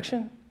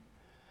resurrection.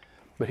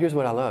 But here's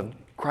what I love.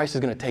 Christ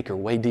is going to take her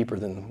way deeper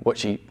than what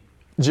she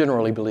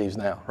generally believes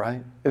now,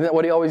 right? Isn't that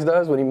what He always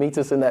does when He meets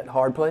us in that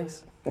hard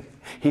place?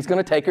 He's going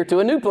to take her to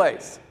a new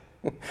place.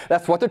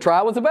 That's what the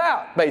trial was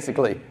about,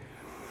 basically.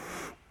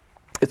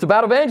 It's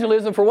about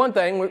evangelism, for one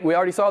thing. We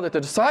already saw that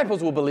the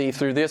disciples will believe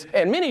through this,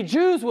 and many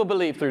Jews will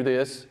believe through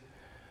this.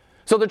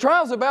 So the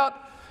trial's about,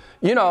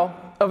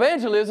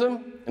 evangelism,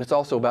 and it's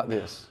also about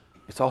this.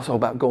 It's also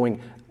about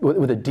going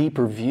with a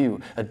deeper view,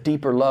 a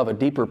deeper love, a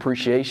deeper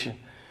appreciation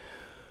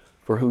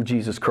for who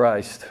Jesus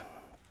Christ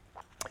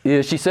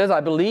is. She says,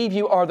 I believe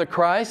you are the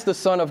Christ, the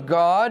Son of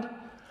God.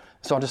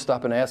 So I'll just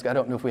stop and ask, I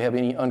don't know if we have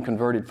any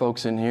unconverted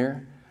folks in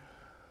here.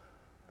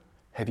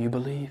 Have you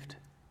believed?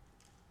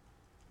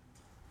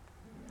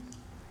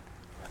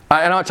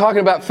 And I'm talking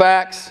about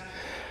facts.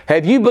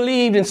 Have you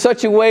believed in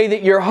such a way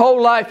that your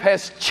whole life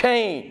has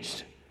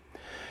changed?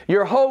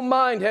 Your whole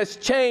mind has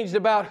changed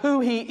about who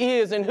He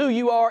is and who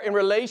you are in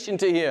relation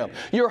to Him.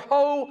 Your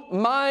whole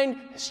mind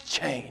has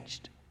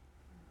changed.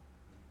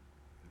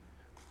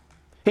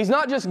 He's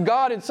not just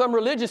God in some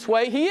religious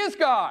way. He is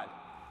God.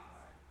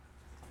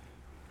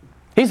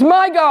 He's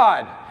my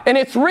God. And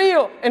it's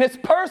real and it's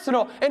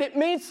personal and it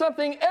means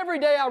something every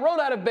day I roll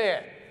out of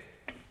bed.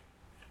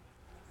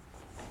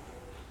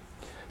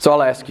 So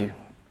I'll ask you,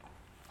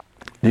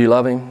 do you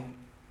love Him?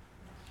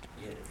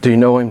 Do you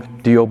know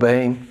Him? Do you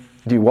obey Him?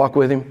 Do you walk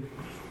with Him?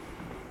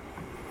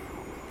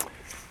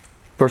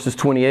 Verses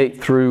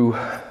 28 through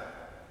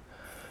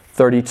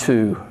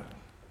 32.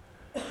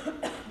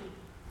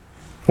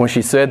 When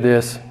she said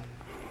this,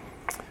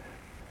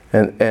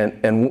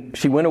 and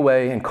she went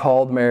away and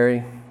called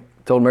Mary,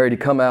 told Mary to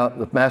come out.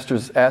 The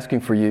Master's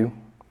asking for you.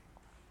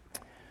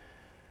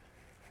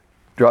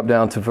 Drop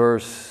down to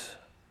verse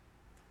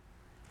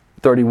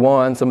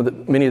 31.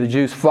 Many of the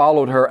Jews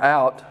followed her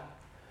out.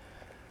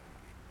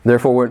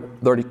 Therefore,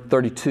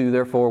 32.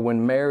 Therefore,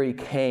 when Mary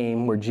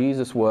came where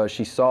Jesus was,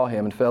 she saw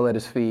Him and fell at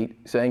His feet,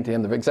 saying to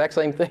Him the exact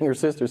same thing her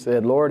sister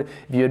said. Lord,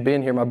 if you had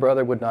been here, my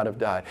brother would not have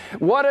died.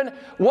 What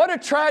a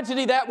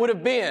tragedy that would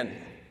have been.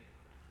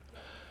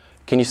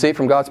 Can you see it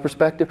from God's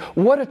perspective?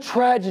 What a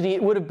tragedy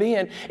it would have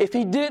been if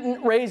He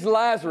didn't raise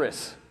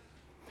Lazarus.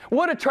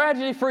 What a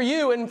tragedy for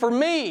you and for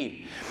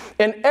me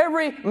and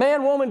every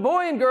man, woman,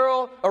 boy, and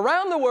girl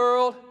around the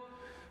world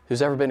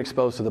who's ever been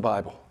exposed to the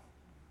Bible.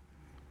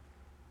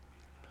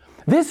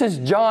 This is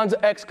John's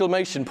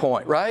exclamation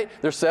point, right?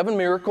 There's 7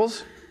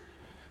 miracles.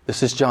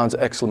 This is John's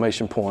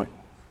exclamation point.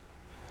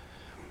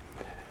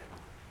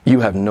 You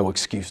have no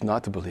excuse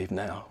not to believe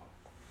now.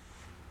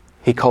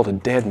 He called a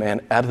dead man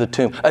out of the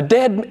tomb. A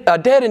dead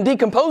and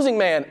decomposing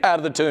man out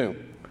of the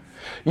tomb.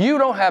 You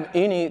don't have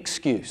any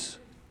excuse.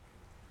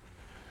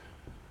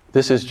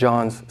 This is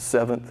John's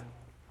 7th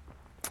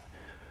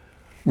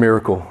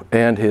miracle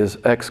and his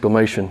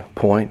exclamation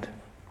point.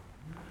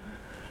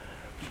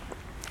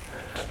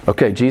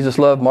 Okay, Jesus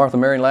loved Martha,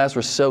 Mary, and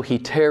Lazarus, so He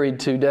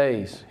tarried 2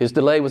 days. His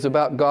delay was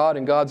about God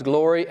and God's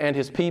glory and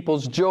His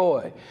people's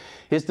joy.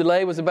 His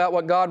delay was about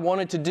what God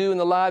wanted to do in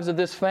the lives of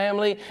this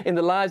family, in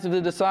the lives of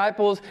the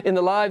disciples, in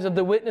the lives of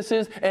the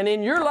witnesses, and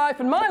in your life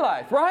and my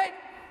life, right?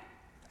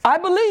 I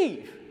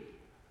believe.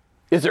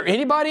 Is there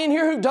anybody in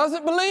here who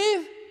doesn't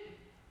believe?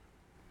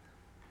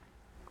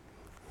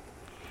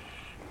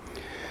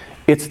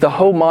 It's the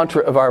whole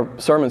mantra of our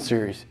sermon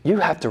series. You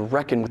have to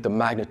reckon with the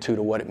magnitude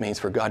of what it means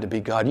for God to be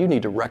God. You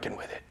need to reckon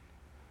with it.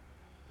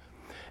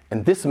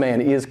 And this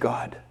man is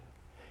God.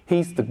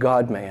 He's the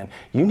God man.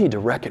 You need to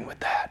reckon with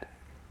that.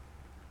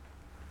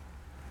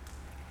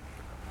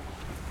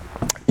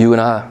 You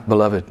and I,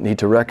 beloved, need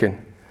to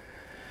reckon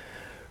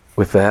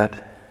with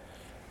that.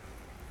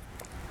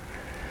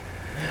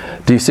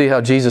 Do you see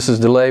how Jesus'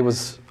 delay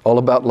was all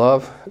about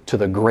love to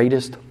the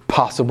greatest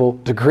possible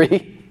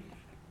degree?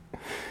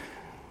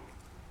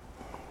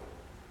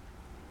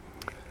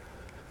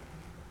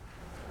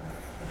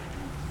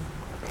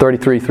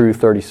 33 through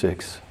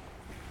 36.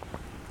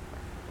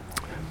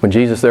 When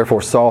Jesus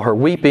therefore saw her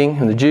weeping,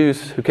 and the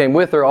Jews who came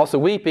with her also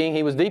weeping,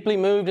 he was deeply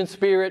moved in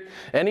spirit,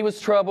 and he was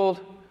troubled.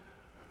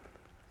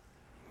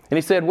 And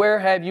he said, "Where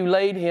have you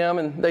laid him?"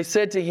 And they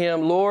said to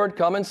him, "Lord,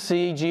 come and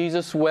see."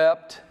 Jesus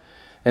wept.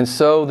 And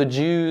so the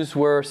Jews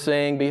were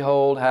saying,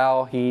 "Behold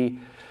how he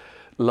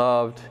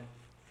loved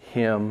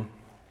him."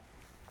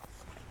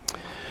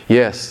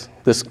 Yes,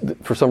 this,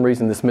 for some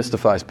reason this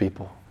mystifies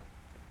people.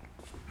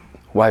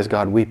 Why is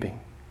God weeping?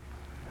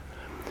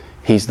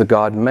 He's the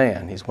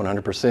God-man. He's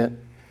 100%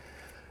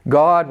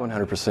 God,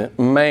 100%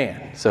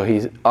 man. So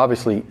he's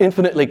obviously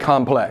infinitely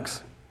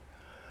complex.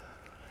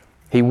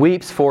 He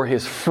weeps for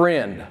his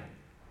friend,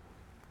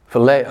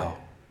 phileo.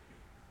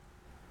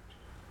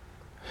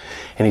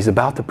 And he's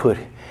about to put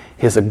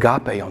his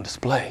agape on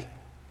display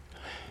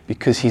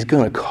because he's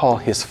going to call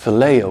his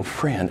phileo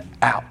friend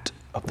out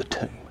of the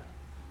tomb.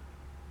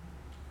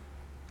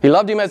 He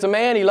loved him as a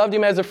man. He loved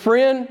him as a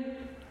friend.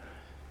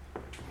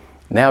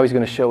 Now he's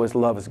going to show his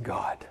love as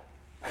God.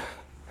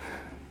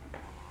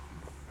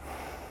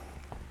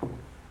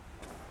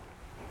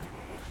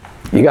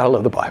 You got to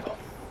love the Bible.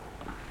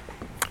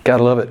 Got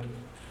to love it.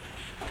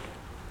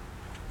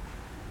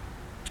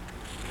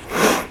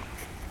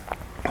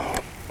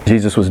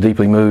 Jesus was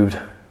deeply moved.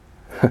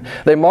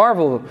 They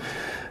marveled.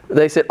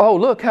 They said, "Oh,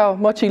 look how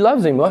much he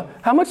loves him." Well,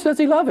 how much does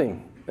he love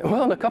him?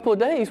 Well, in a couple of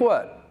days,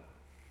 what?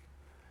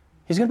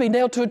 He's going to be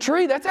nailed to a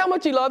tree. That's how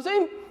much he loves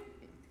him.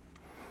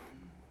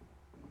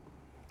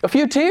 A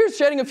few tears,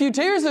 shedding a few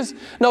tears is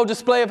no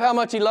display of how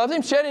much he loves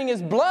him. Shedding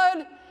his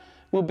blood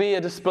will be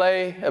a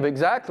display of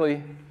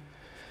exactly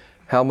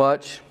how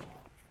much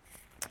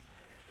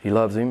he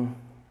loves him.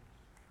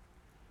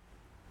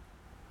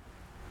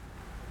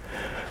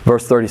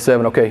 Verse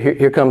 37, okay,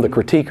 here come the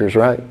critiquers,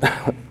 right?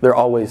 They're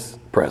always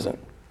present.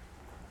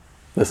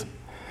 Listen.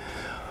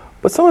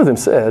 But some of them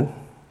said,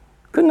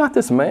 "Could not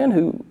this man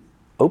who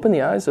opened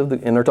the eyes of the,"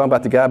 and they're talking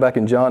about the guy back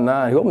in John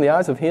 9, "who opened the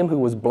eyes of him who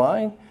was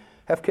blind,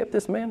 have kept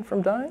this man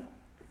from dying?"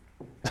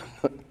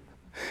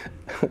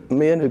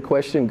 Men who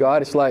question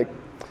God, it's like,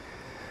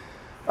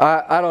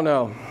 I don't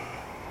know.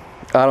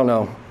 I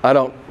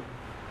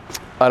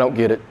don't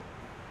get it.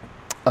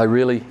 I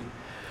really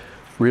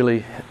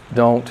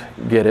don't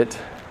get it.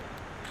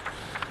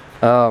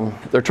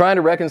 They're trying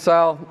to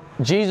reconcile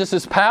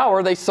Jesus'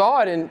 power. They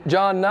saw it in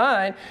John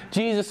 9.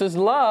 Jesus'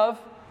 love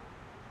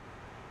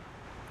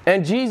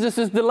and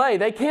Jesus' delay.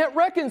 They can't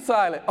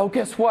reconcile it. Oh,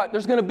 guess what?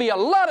 There's going to be a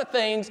lot of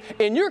things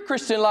in your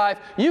Christian life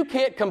you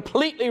can't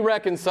completely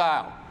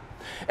reconcile.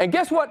 And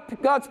guess what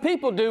God's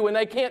people do when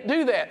they can't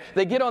do that?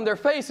 They get on their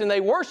face and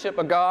they worship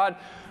a God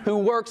who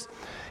works.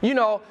 You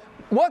know,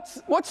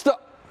 what's the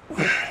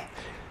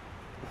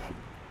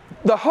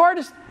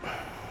hardest?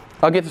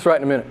 I'll get this right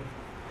in a minute.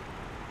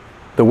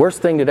 The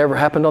worst thing that ever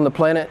happened on the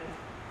planet,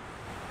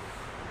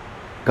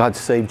 God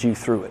saved you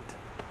through it.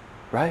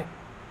 Right?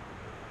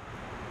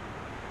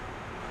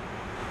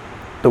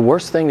 The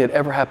worst thing that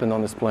ever happened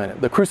on this planet,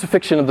 the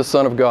crucifixion of the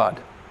Son of God.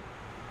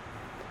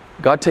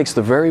 God takes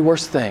the very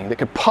worst thing that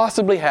could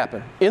possibly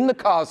happen in the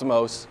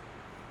cosmos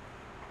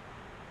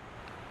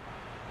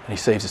and He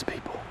saves His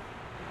people.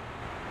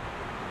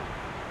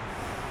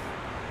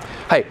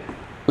 Hey,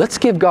 let's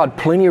give God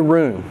plenty of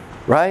room,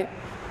 right?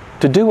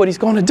 To do what He's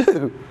going to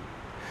do.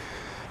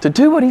 To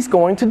do what He's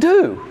going to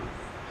do.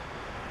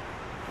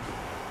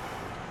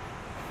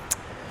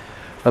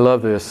 I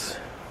love this.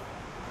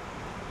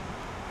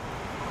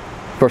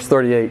 Verse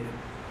 38.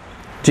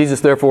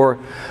 Jesus, therefore,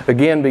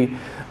 again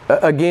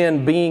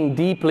being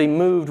deeply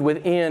moved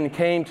within,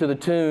 came to the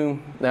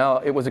tomb. Now,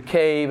 it was a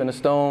cave and a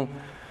stone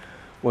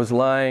was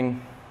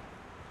lying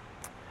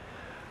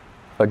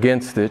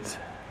against it.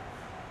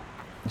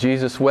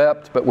 Jesus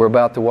wept, but we're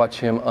about to watch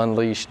Him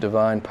unleash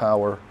divine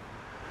power.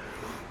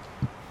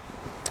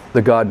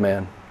 The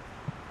God-man.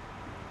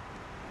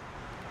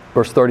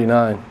 Verse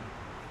 39.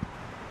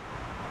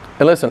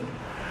 And listen,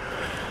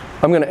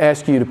 I'm going to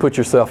ask you to put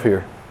yourself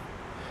here.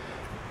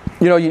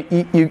 You know,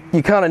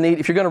 you kind of need,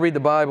 if you're going to read the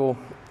Bible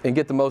and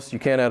get the most you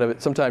can out of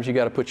it, sometimes you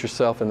got to put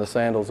yourself in the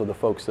sandals of the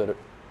folks that are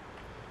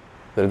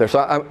there. So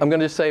I'm going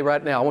to just say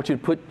right now, I'm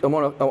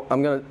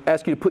going to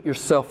ask you to put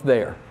yourself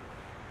there.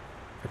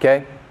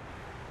 Okay?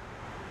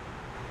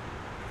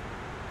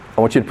 I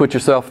want you to put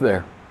yourself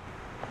there.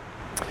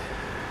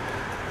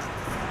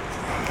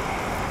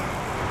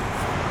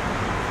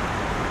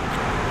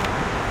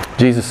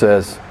 Jesus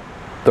says,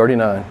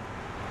 39,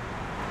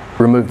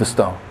 remove the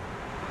stone.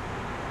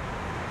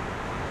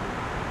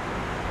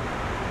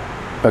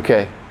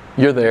 Okay,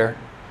 you're there.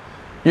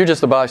 You're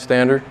just a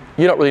bystander.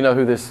 You don't really know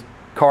who this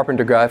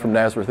carpenter guy from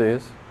Nazareth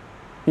is.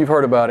 You've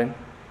heard about him.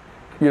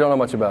 You don't know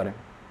much about him.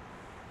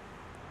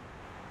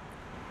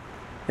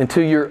 And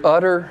to your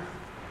utter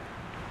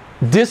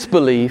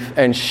disbelief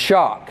and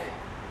shock,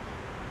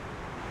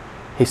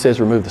 He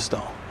says, remove the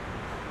stone.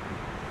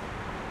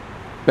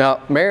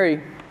 Now,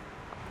 Mary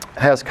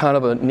has kind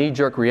of a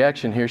knee-jerk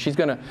reaction here. She's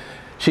going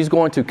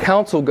to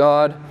counsel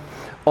God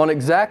on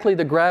exactly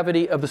the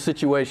gravity of the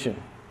situation.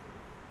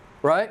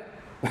 Right?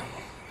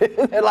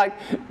 Isn't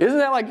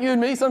that like you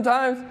and me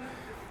sometimes?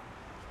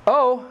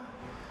 Oh,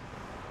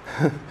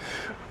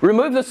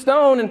 remove the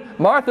stone, and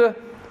Martha,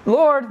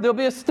 Lord, there'll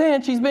be a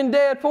stench. He's been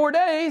dead 4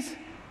 days.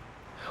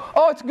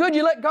 Oh, it's good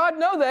you let God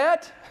know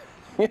that.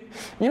 You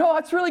know,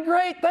 that's really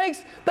great.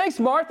 Thanks,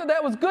 Martha.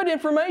 That was good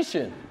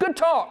information. Good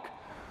talk.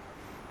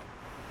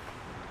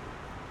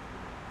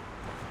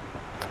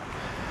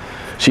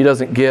 She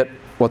doesn't get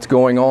what's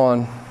going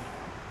on.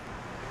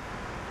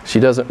 She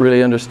doesn't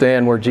really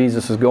understand where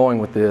Jesus is going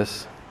with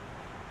this.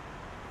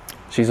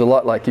 She's a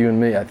lot like you and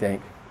me, I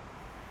think.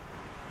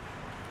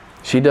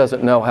 She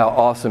doesn't know how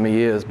awesome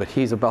He is, but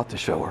He's about to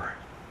show her.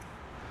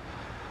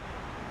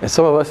 And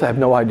some of us have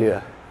no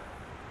idea,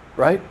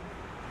 right?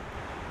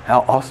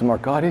 How awesome our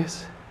God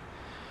is.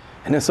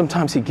 And then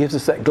sometimes He gives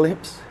us that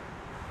glimpse.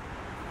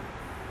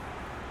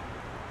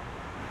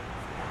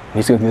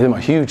 He's going to give them a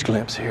huge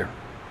glimpse here.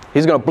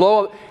 He's going to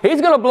blow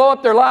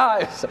up their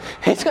lives.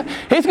 He's going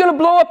to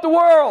blow up the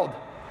world.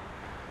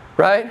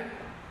 Right?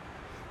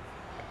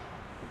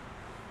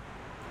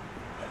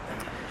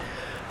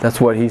 That's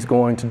what He's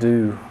going to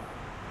do.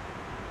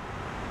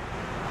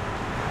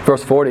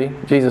 Verse 40,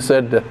 Jesus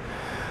said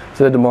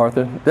to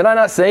Martha, did I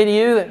not say to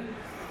you that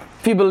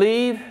if you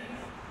believe,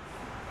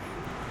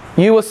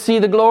 you will see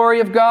the glory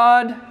of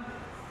God?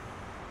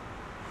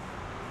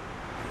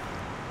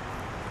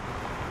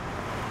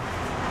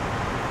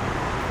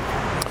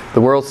 The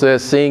world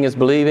says seeing is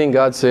believing.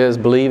 God says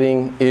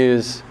believing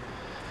is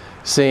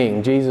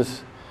seeing.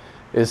 Jesus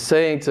is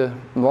saying to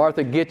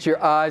Martha, get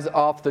your eyes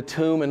off the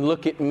tomb and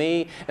look at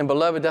me. And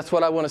beloved, that's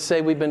what I want to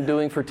say we've been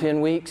doing for 10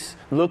 weeks.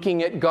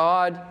 Looking at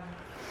God.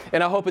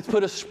 And I hope it's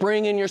put a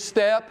spring in your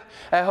step.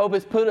 I hope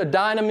it's put a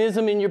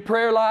dynamism in your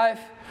prayer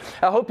life.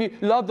 I hope you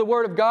love the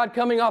Word of God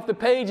coming off the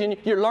page and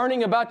you're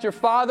learning about your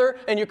Father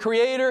and your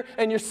Creator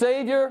and your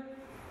Savior.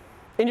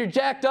 And you're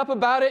jacked up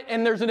about it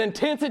and there's an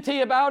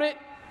intensity about it.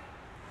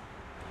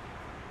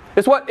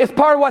 It's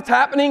part of what's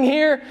happening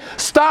here.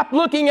 Stop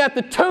looking at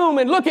the tomb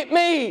and look at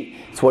me.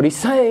 It's what He's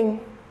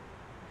saying.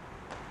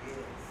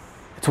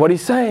 It's what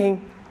He's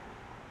saying.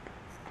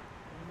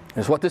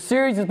 It's what this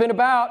series has been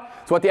about.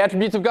 It's what the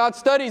Attributes of God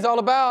study is all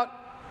about.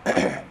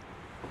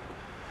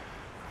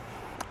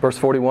 Verse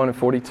 41 and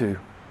 42.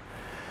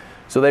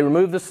 So they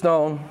removed the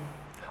stone.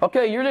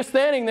 Okay, you're just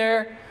standing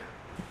there.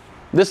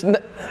 This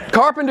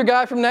carpenter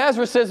guy from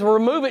Nazareth says,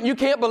 remove it, and you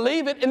can't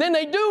believe it. And then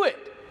they do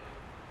it.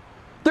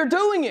 They're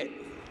doing it.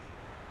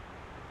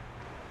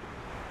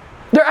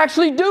 They're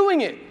actually doing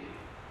it.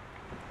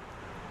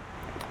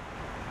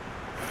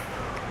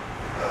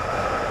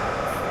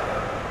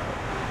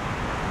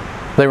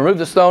 They removed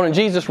the stone, and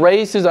Jesus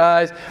raised His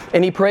eyes,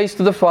 and He prays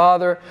to the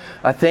Father.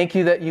 I thank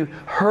You that You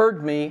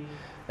heard me,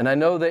 and I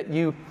know that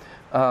You...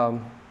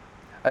 the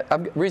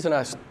reason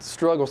I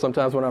struggle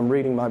sometimes when I'm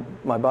reading my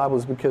Bible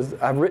is because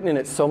I've written in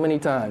it so many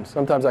times.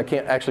 Sometimes I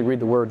can't actually read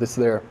the word that's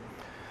there.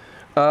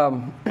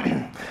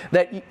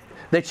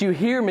 That You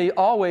hear me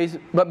always,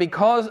 but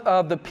because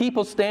of the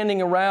people standing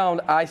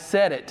around, I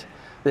said it,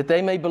 that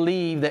they may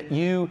believe that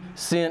You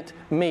sent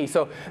Me.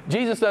 So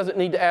Jesus doesn't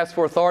need to ask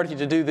for authority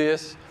to do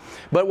this,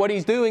 but what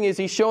He's doing is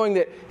He's showing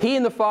that He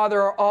and the Father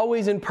are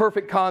always in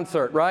perfect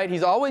concert, right?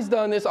 He's always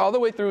done this all the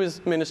way through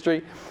His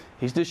ministry.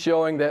 He's just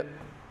showing that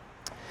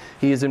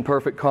He is in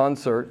perfect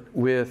concert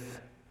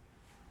with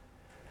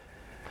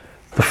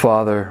the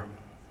Father.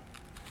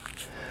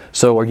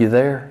 So are you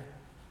there?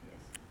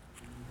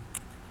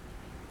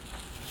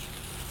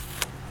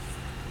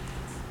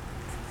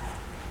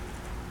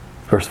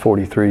 Verse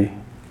 43.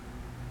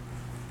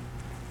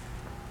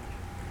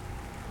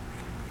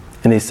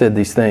 And He said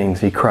these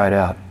things. He cried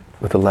out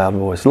with a loud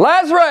voice,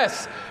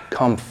 Lazarus,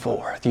 come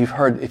forth.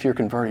 If you're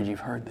converted, you've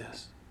heard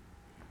this.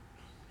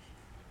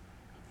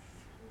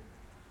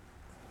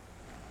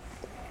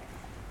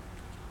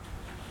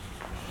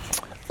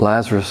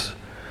 Lazarus,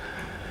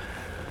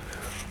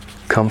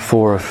 come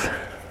forth.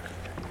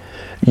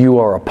 You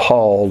are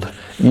appalled.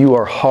 You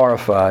are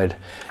horrified.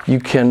 You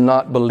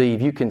cannot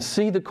believe. You can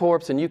see the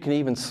corpse and you can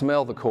even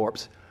smell the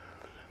corpse.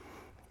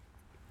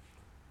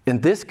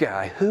 And this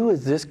guy, who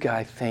does this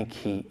guy think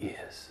he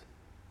is?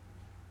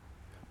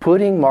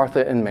 Putting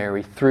Martha and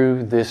Mary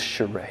through this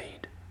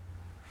charade.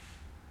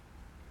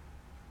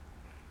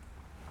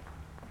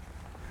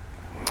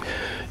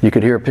 You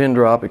could hear a pin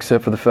drop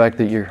except for the fact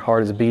that your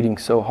heart is beating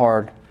so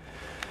hard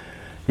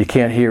you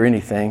can't hear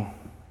anything.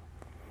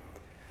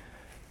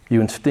 You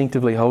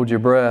instinctively hold your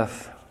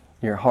breath.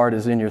 Your heart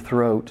is in your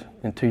throat,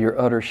 and to your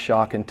utter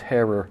shock and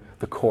terror,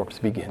 the corpse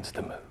begins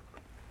to move.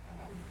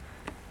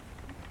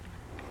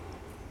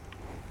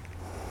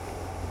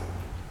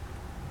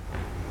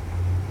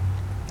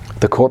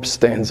 The corpse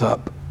stands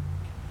up.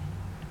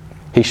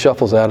 He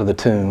shuffles out of the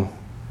tomb.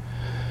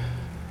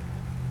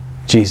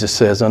 Jesus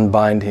says,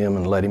 unbind him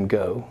and let him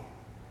go.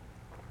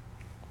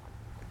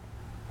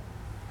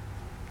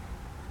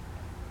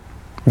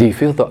 Do you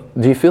feel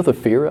the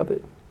fear of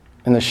it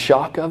and the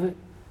shock of it?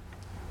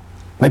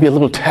 Maybe a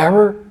little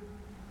terror?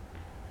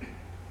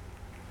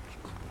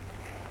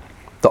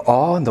 The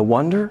awe and the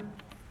wonder?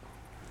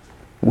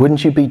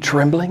 Wouldn't you be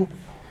trembling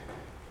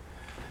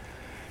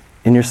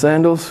in your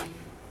sandals?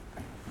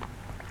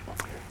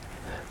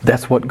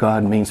 That's what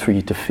God means for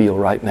you to feel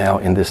right now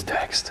in this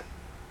text.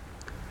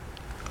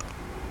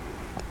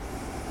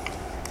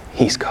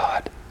 He's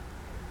God.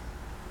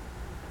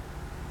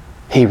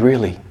 He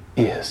really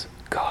is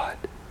God.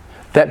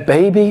 That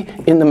baby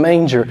in the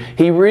manger,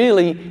 He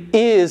really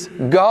is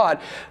God.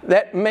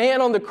 That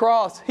man on the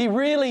cross, He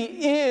really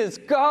is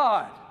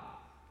God.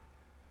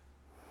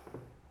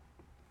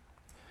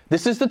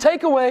 This is the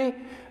takeaway.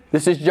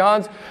 This is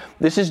John's,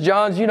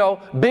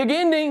 big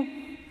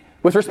ending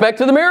with respect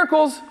to the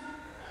miracles.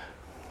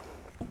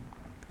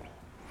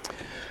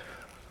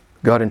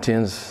 God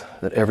intends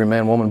that every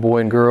man, woman, boy,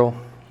 and girl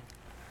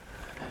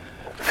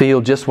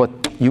feel just what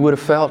you would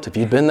have felt if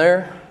you'd been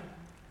there.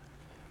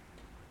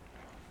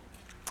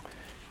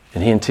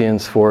 And He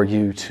intends for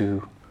you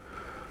to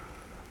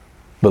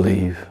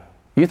believe.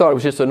 You thought it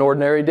was just an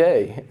ordinary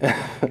day.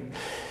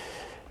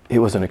 It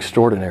was an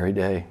extraordinary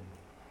day.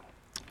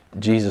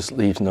 Jesus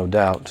leaves no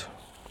doubt.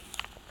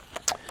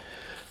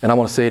 And I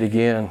want to say it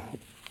again.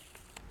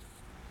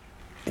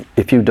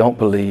 If you don't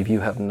believe, you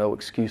have no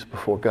excuse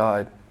before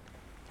God.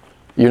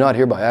 You're not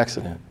here by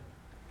accident.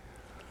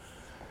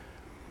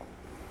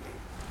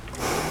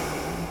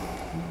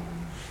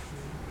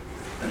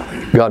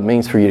 God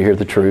means for you to hear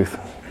the truth,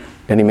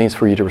 and He means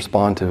for you to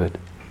respond to it.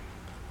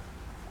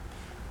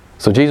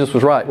 So Jesus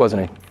was right,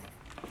 wasn't He?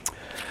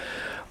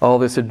 All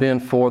this had been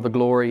for the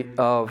glory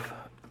of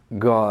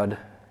God.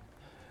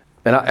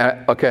 And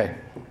okay.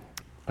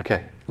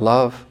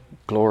 Love,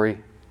 glory,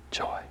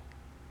 joy.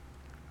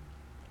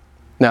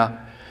 Now,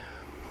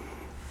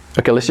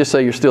 let's just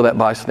say you're still that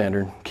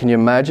bystander. Can you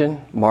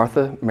imagine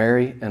Martha,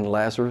 Mary, and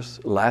Lazarus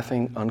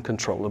laughing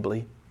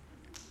uncontrollably?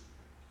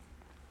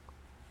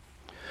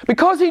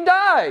 Because he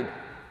died.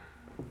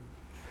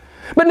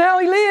 But now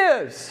he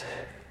lives.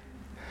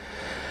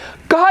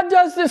 God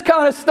does this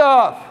kind of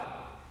stuff.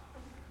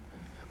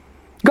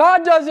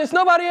 God does this.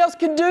 Nobody else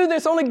can do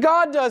this. Only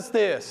God does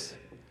this.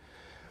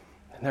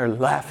 And they're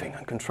laughing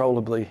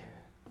uncontrollably,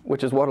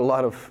 which is what a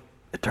lot of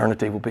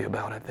eternity will be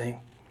about, I think.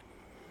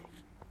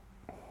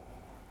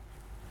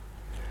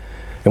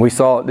 And we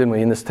saw it, didn't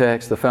we, in this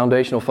text, the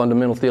foundational,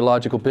 fundamental,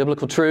 theological,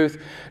 biblical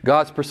truth.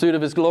 God's pursuit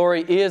of His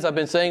glory is, I've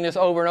been saying this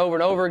over and over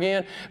and over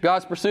again,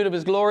 God's pursuit of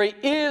His glory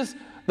is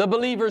the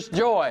believer's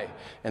joy.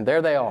 And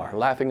there they are,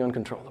 laughing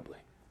uncontrollably.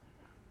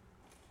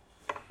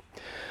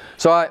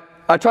 So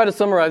I try to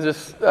summarize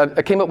this.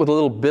 I came up with a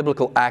little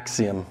biblical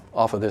axiom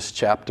off of this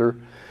chapter.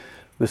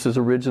 This is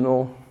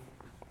original.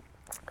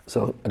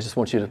 So I just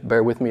want you to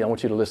bear with me. I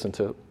want you to listen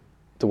to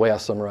the way I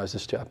summarize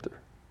this chapter.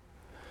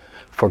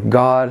 For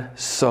God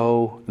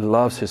so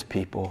loves His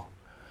people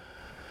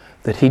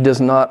that He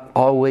does not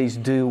always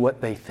do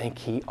what they think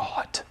He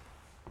ought.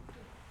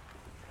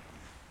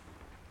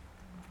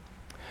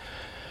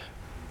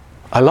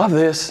 I love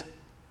this.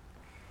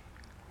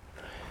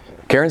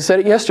 Karen said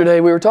it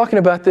yesterday. We were talking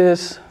about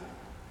this.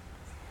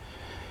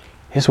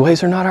 His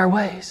ways are not our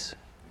ways.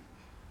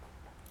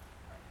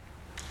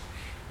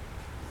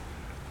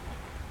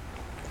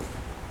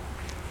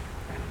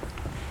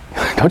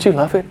 Don't you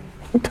love it?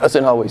 He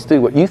doesn't always do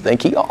what you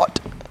think He ought.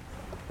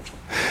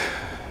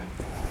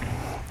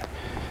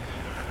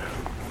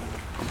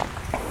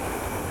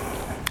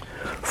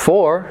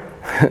 For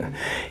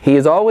He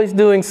is always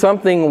doing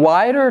something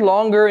wider,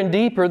 longer, and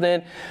deeper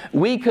than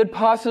we could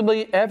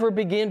possibly ever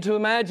begin to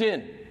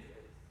imagine.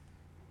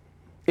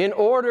 In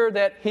order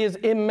that His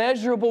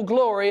immeasurable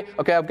glory,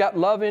 I've got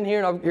love in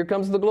here, and here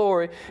comes the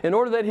glory. In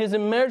order that His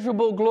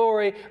immeasurable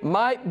glory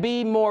might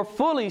be more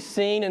fully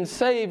seen and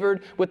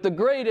savored with the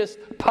greatest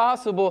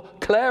possible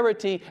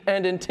clarity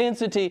and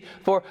intensity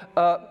for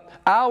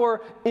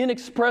our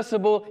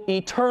inexpressible,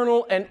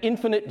 eternal, and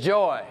infinite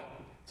joy.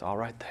 It's all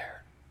right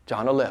there.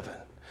 John 11.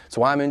 That's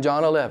why I'm in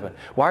John 11.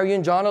 Why are you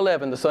in John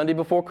 11, the Sunday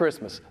before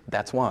Christmas?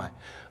 That's why.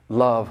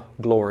 Love,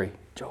 glory,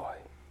 joy.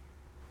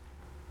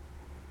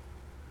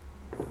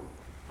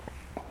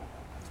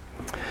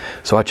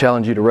 So I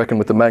challenge you to reckon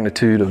with the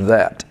magnitude of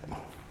that.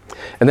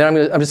 And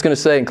then I'm just going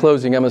to say in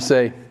closing, I'm going to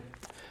say,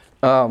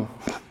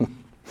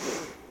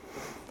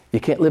 you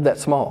can't live that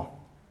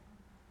small.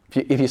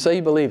 If you say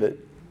you believe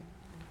it,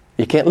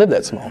 you can't live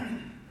that small.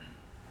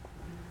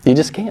 You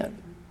just can't.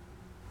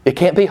 It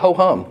can't be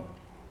ho-hum.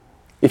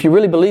 If you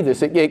really believe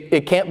this,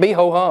 it can't be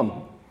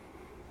ho-hum.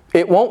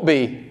 It won't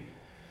be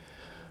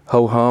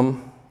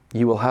ho-hum.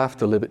 You will have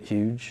to live it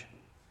huge.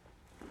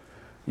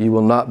 You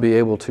will not be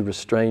able to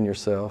restrain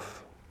yourself.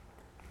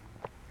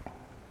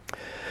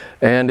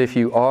 And if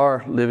you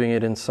are living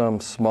it in some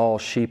small,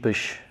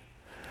 sheepish,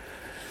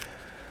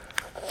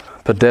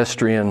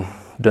 pedestrian,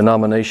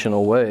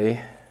 denominational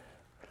way,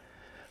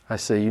 I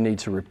say you need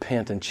to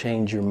repent and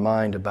change your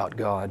mind about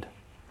God.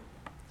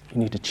 You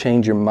need to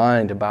change your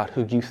mind about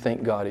who you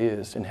think God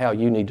is and how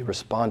you need to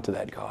respond to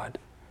that God.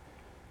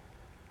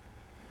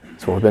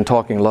 So we've been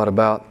talking a lot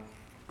about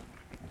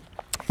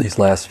these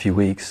last few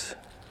weeks.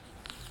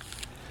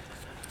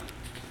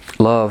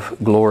 Love,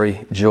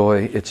 glory,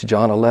 joy. It's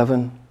John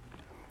 11.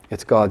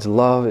 It's God's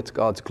love. It's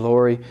God's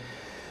glory.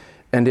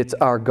 And it's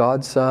our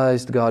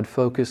God-sized,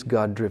 God-focused,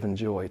 God-driven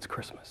joy. It's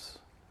Christmas.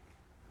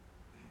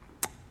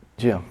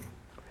 Jim,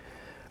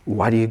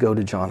 why do you go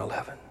to John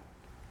 11?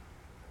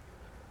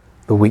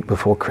 The week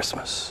before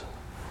Christmas.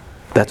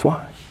 That's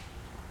why.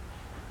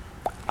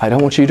 I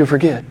don't want you to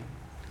forget,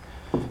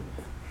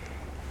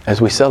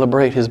 as we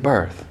celebrate His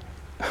birth,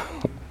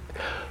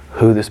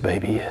 who this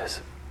baby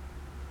is.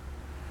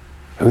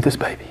 Who this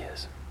baby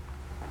is.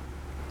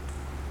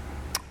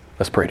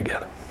 Let's pray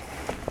together.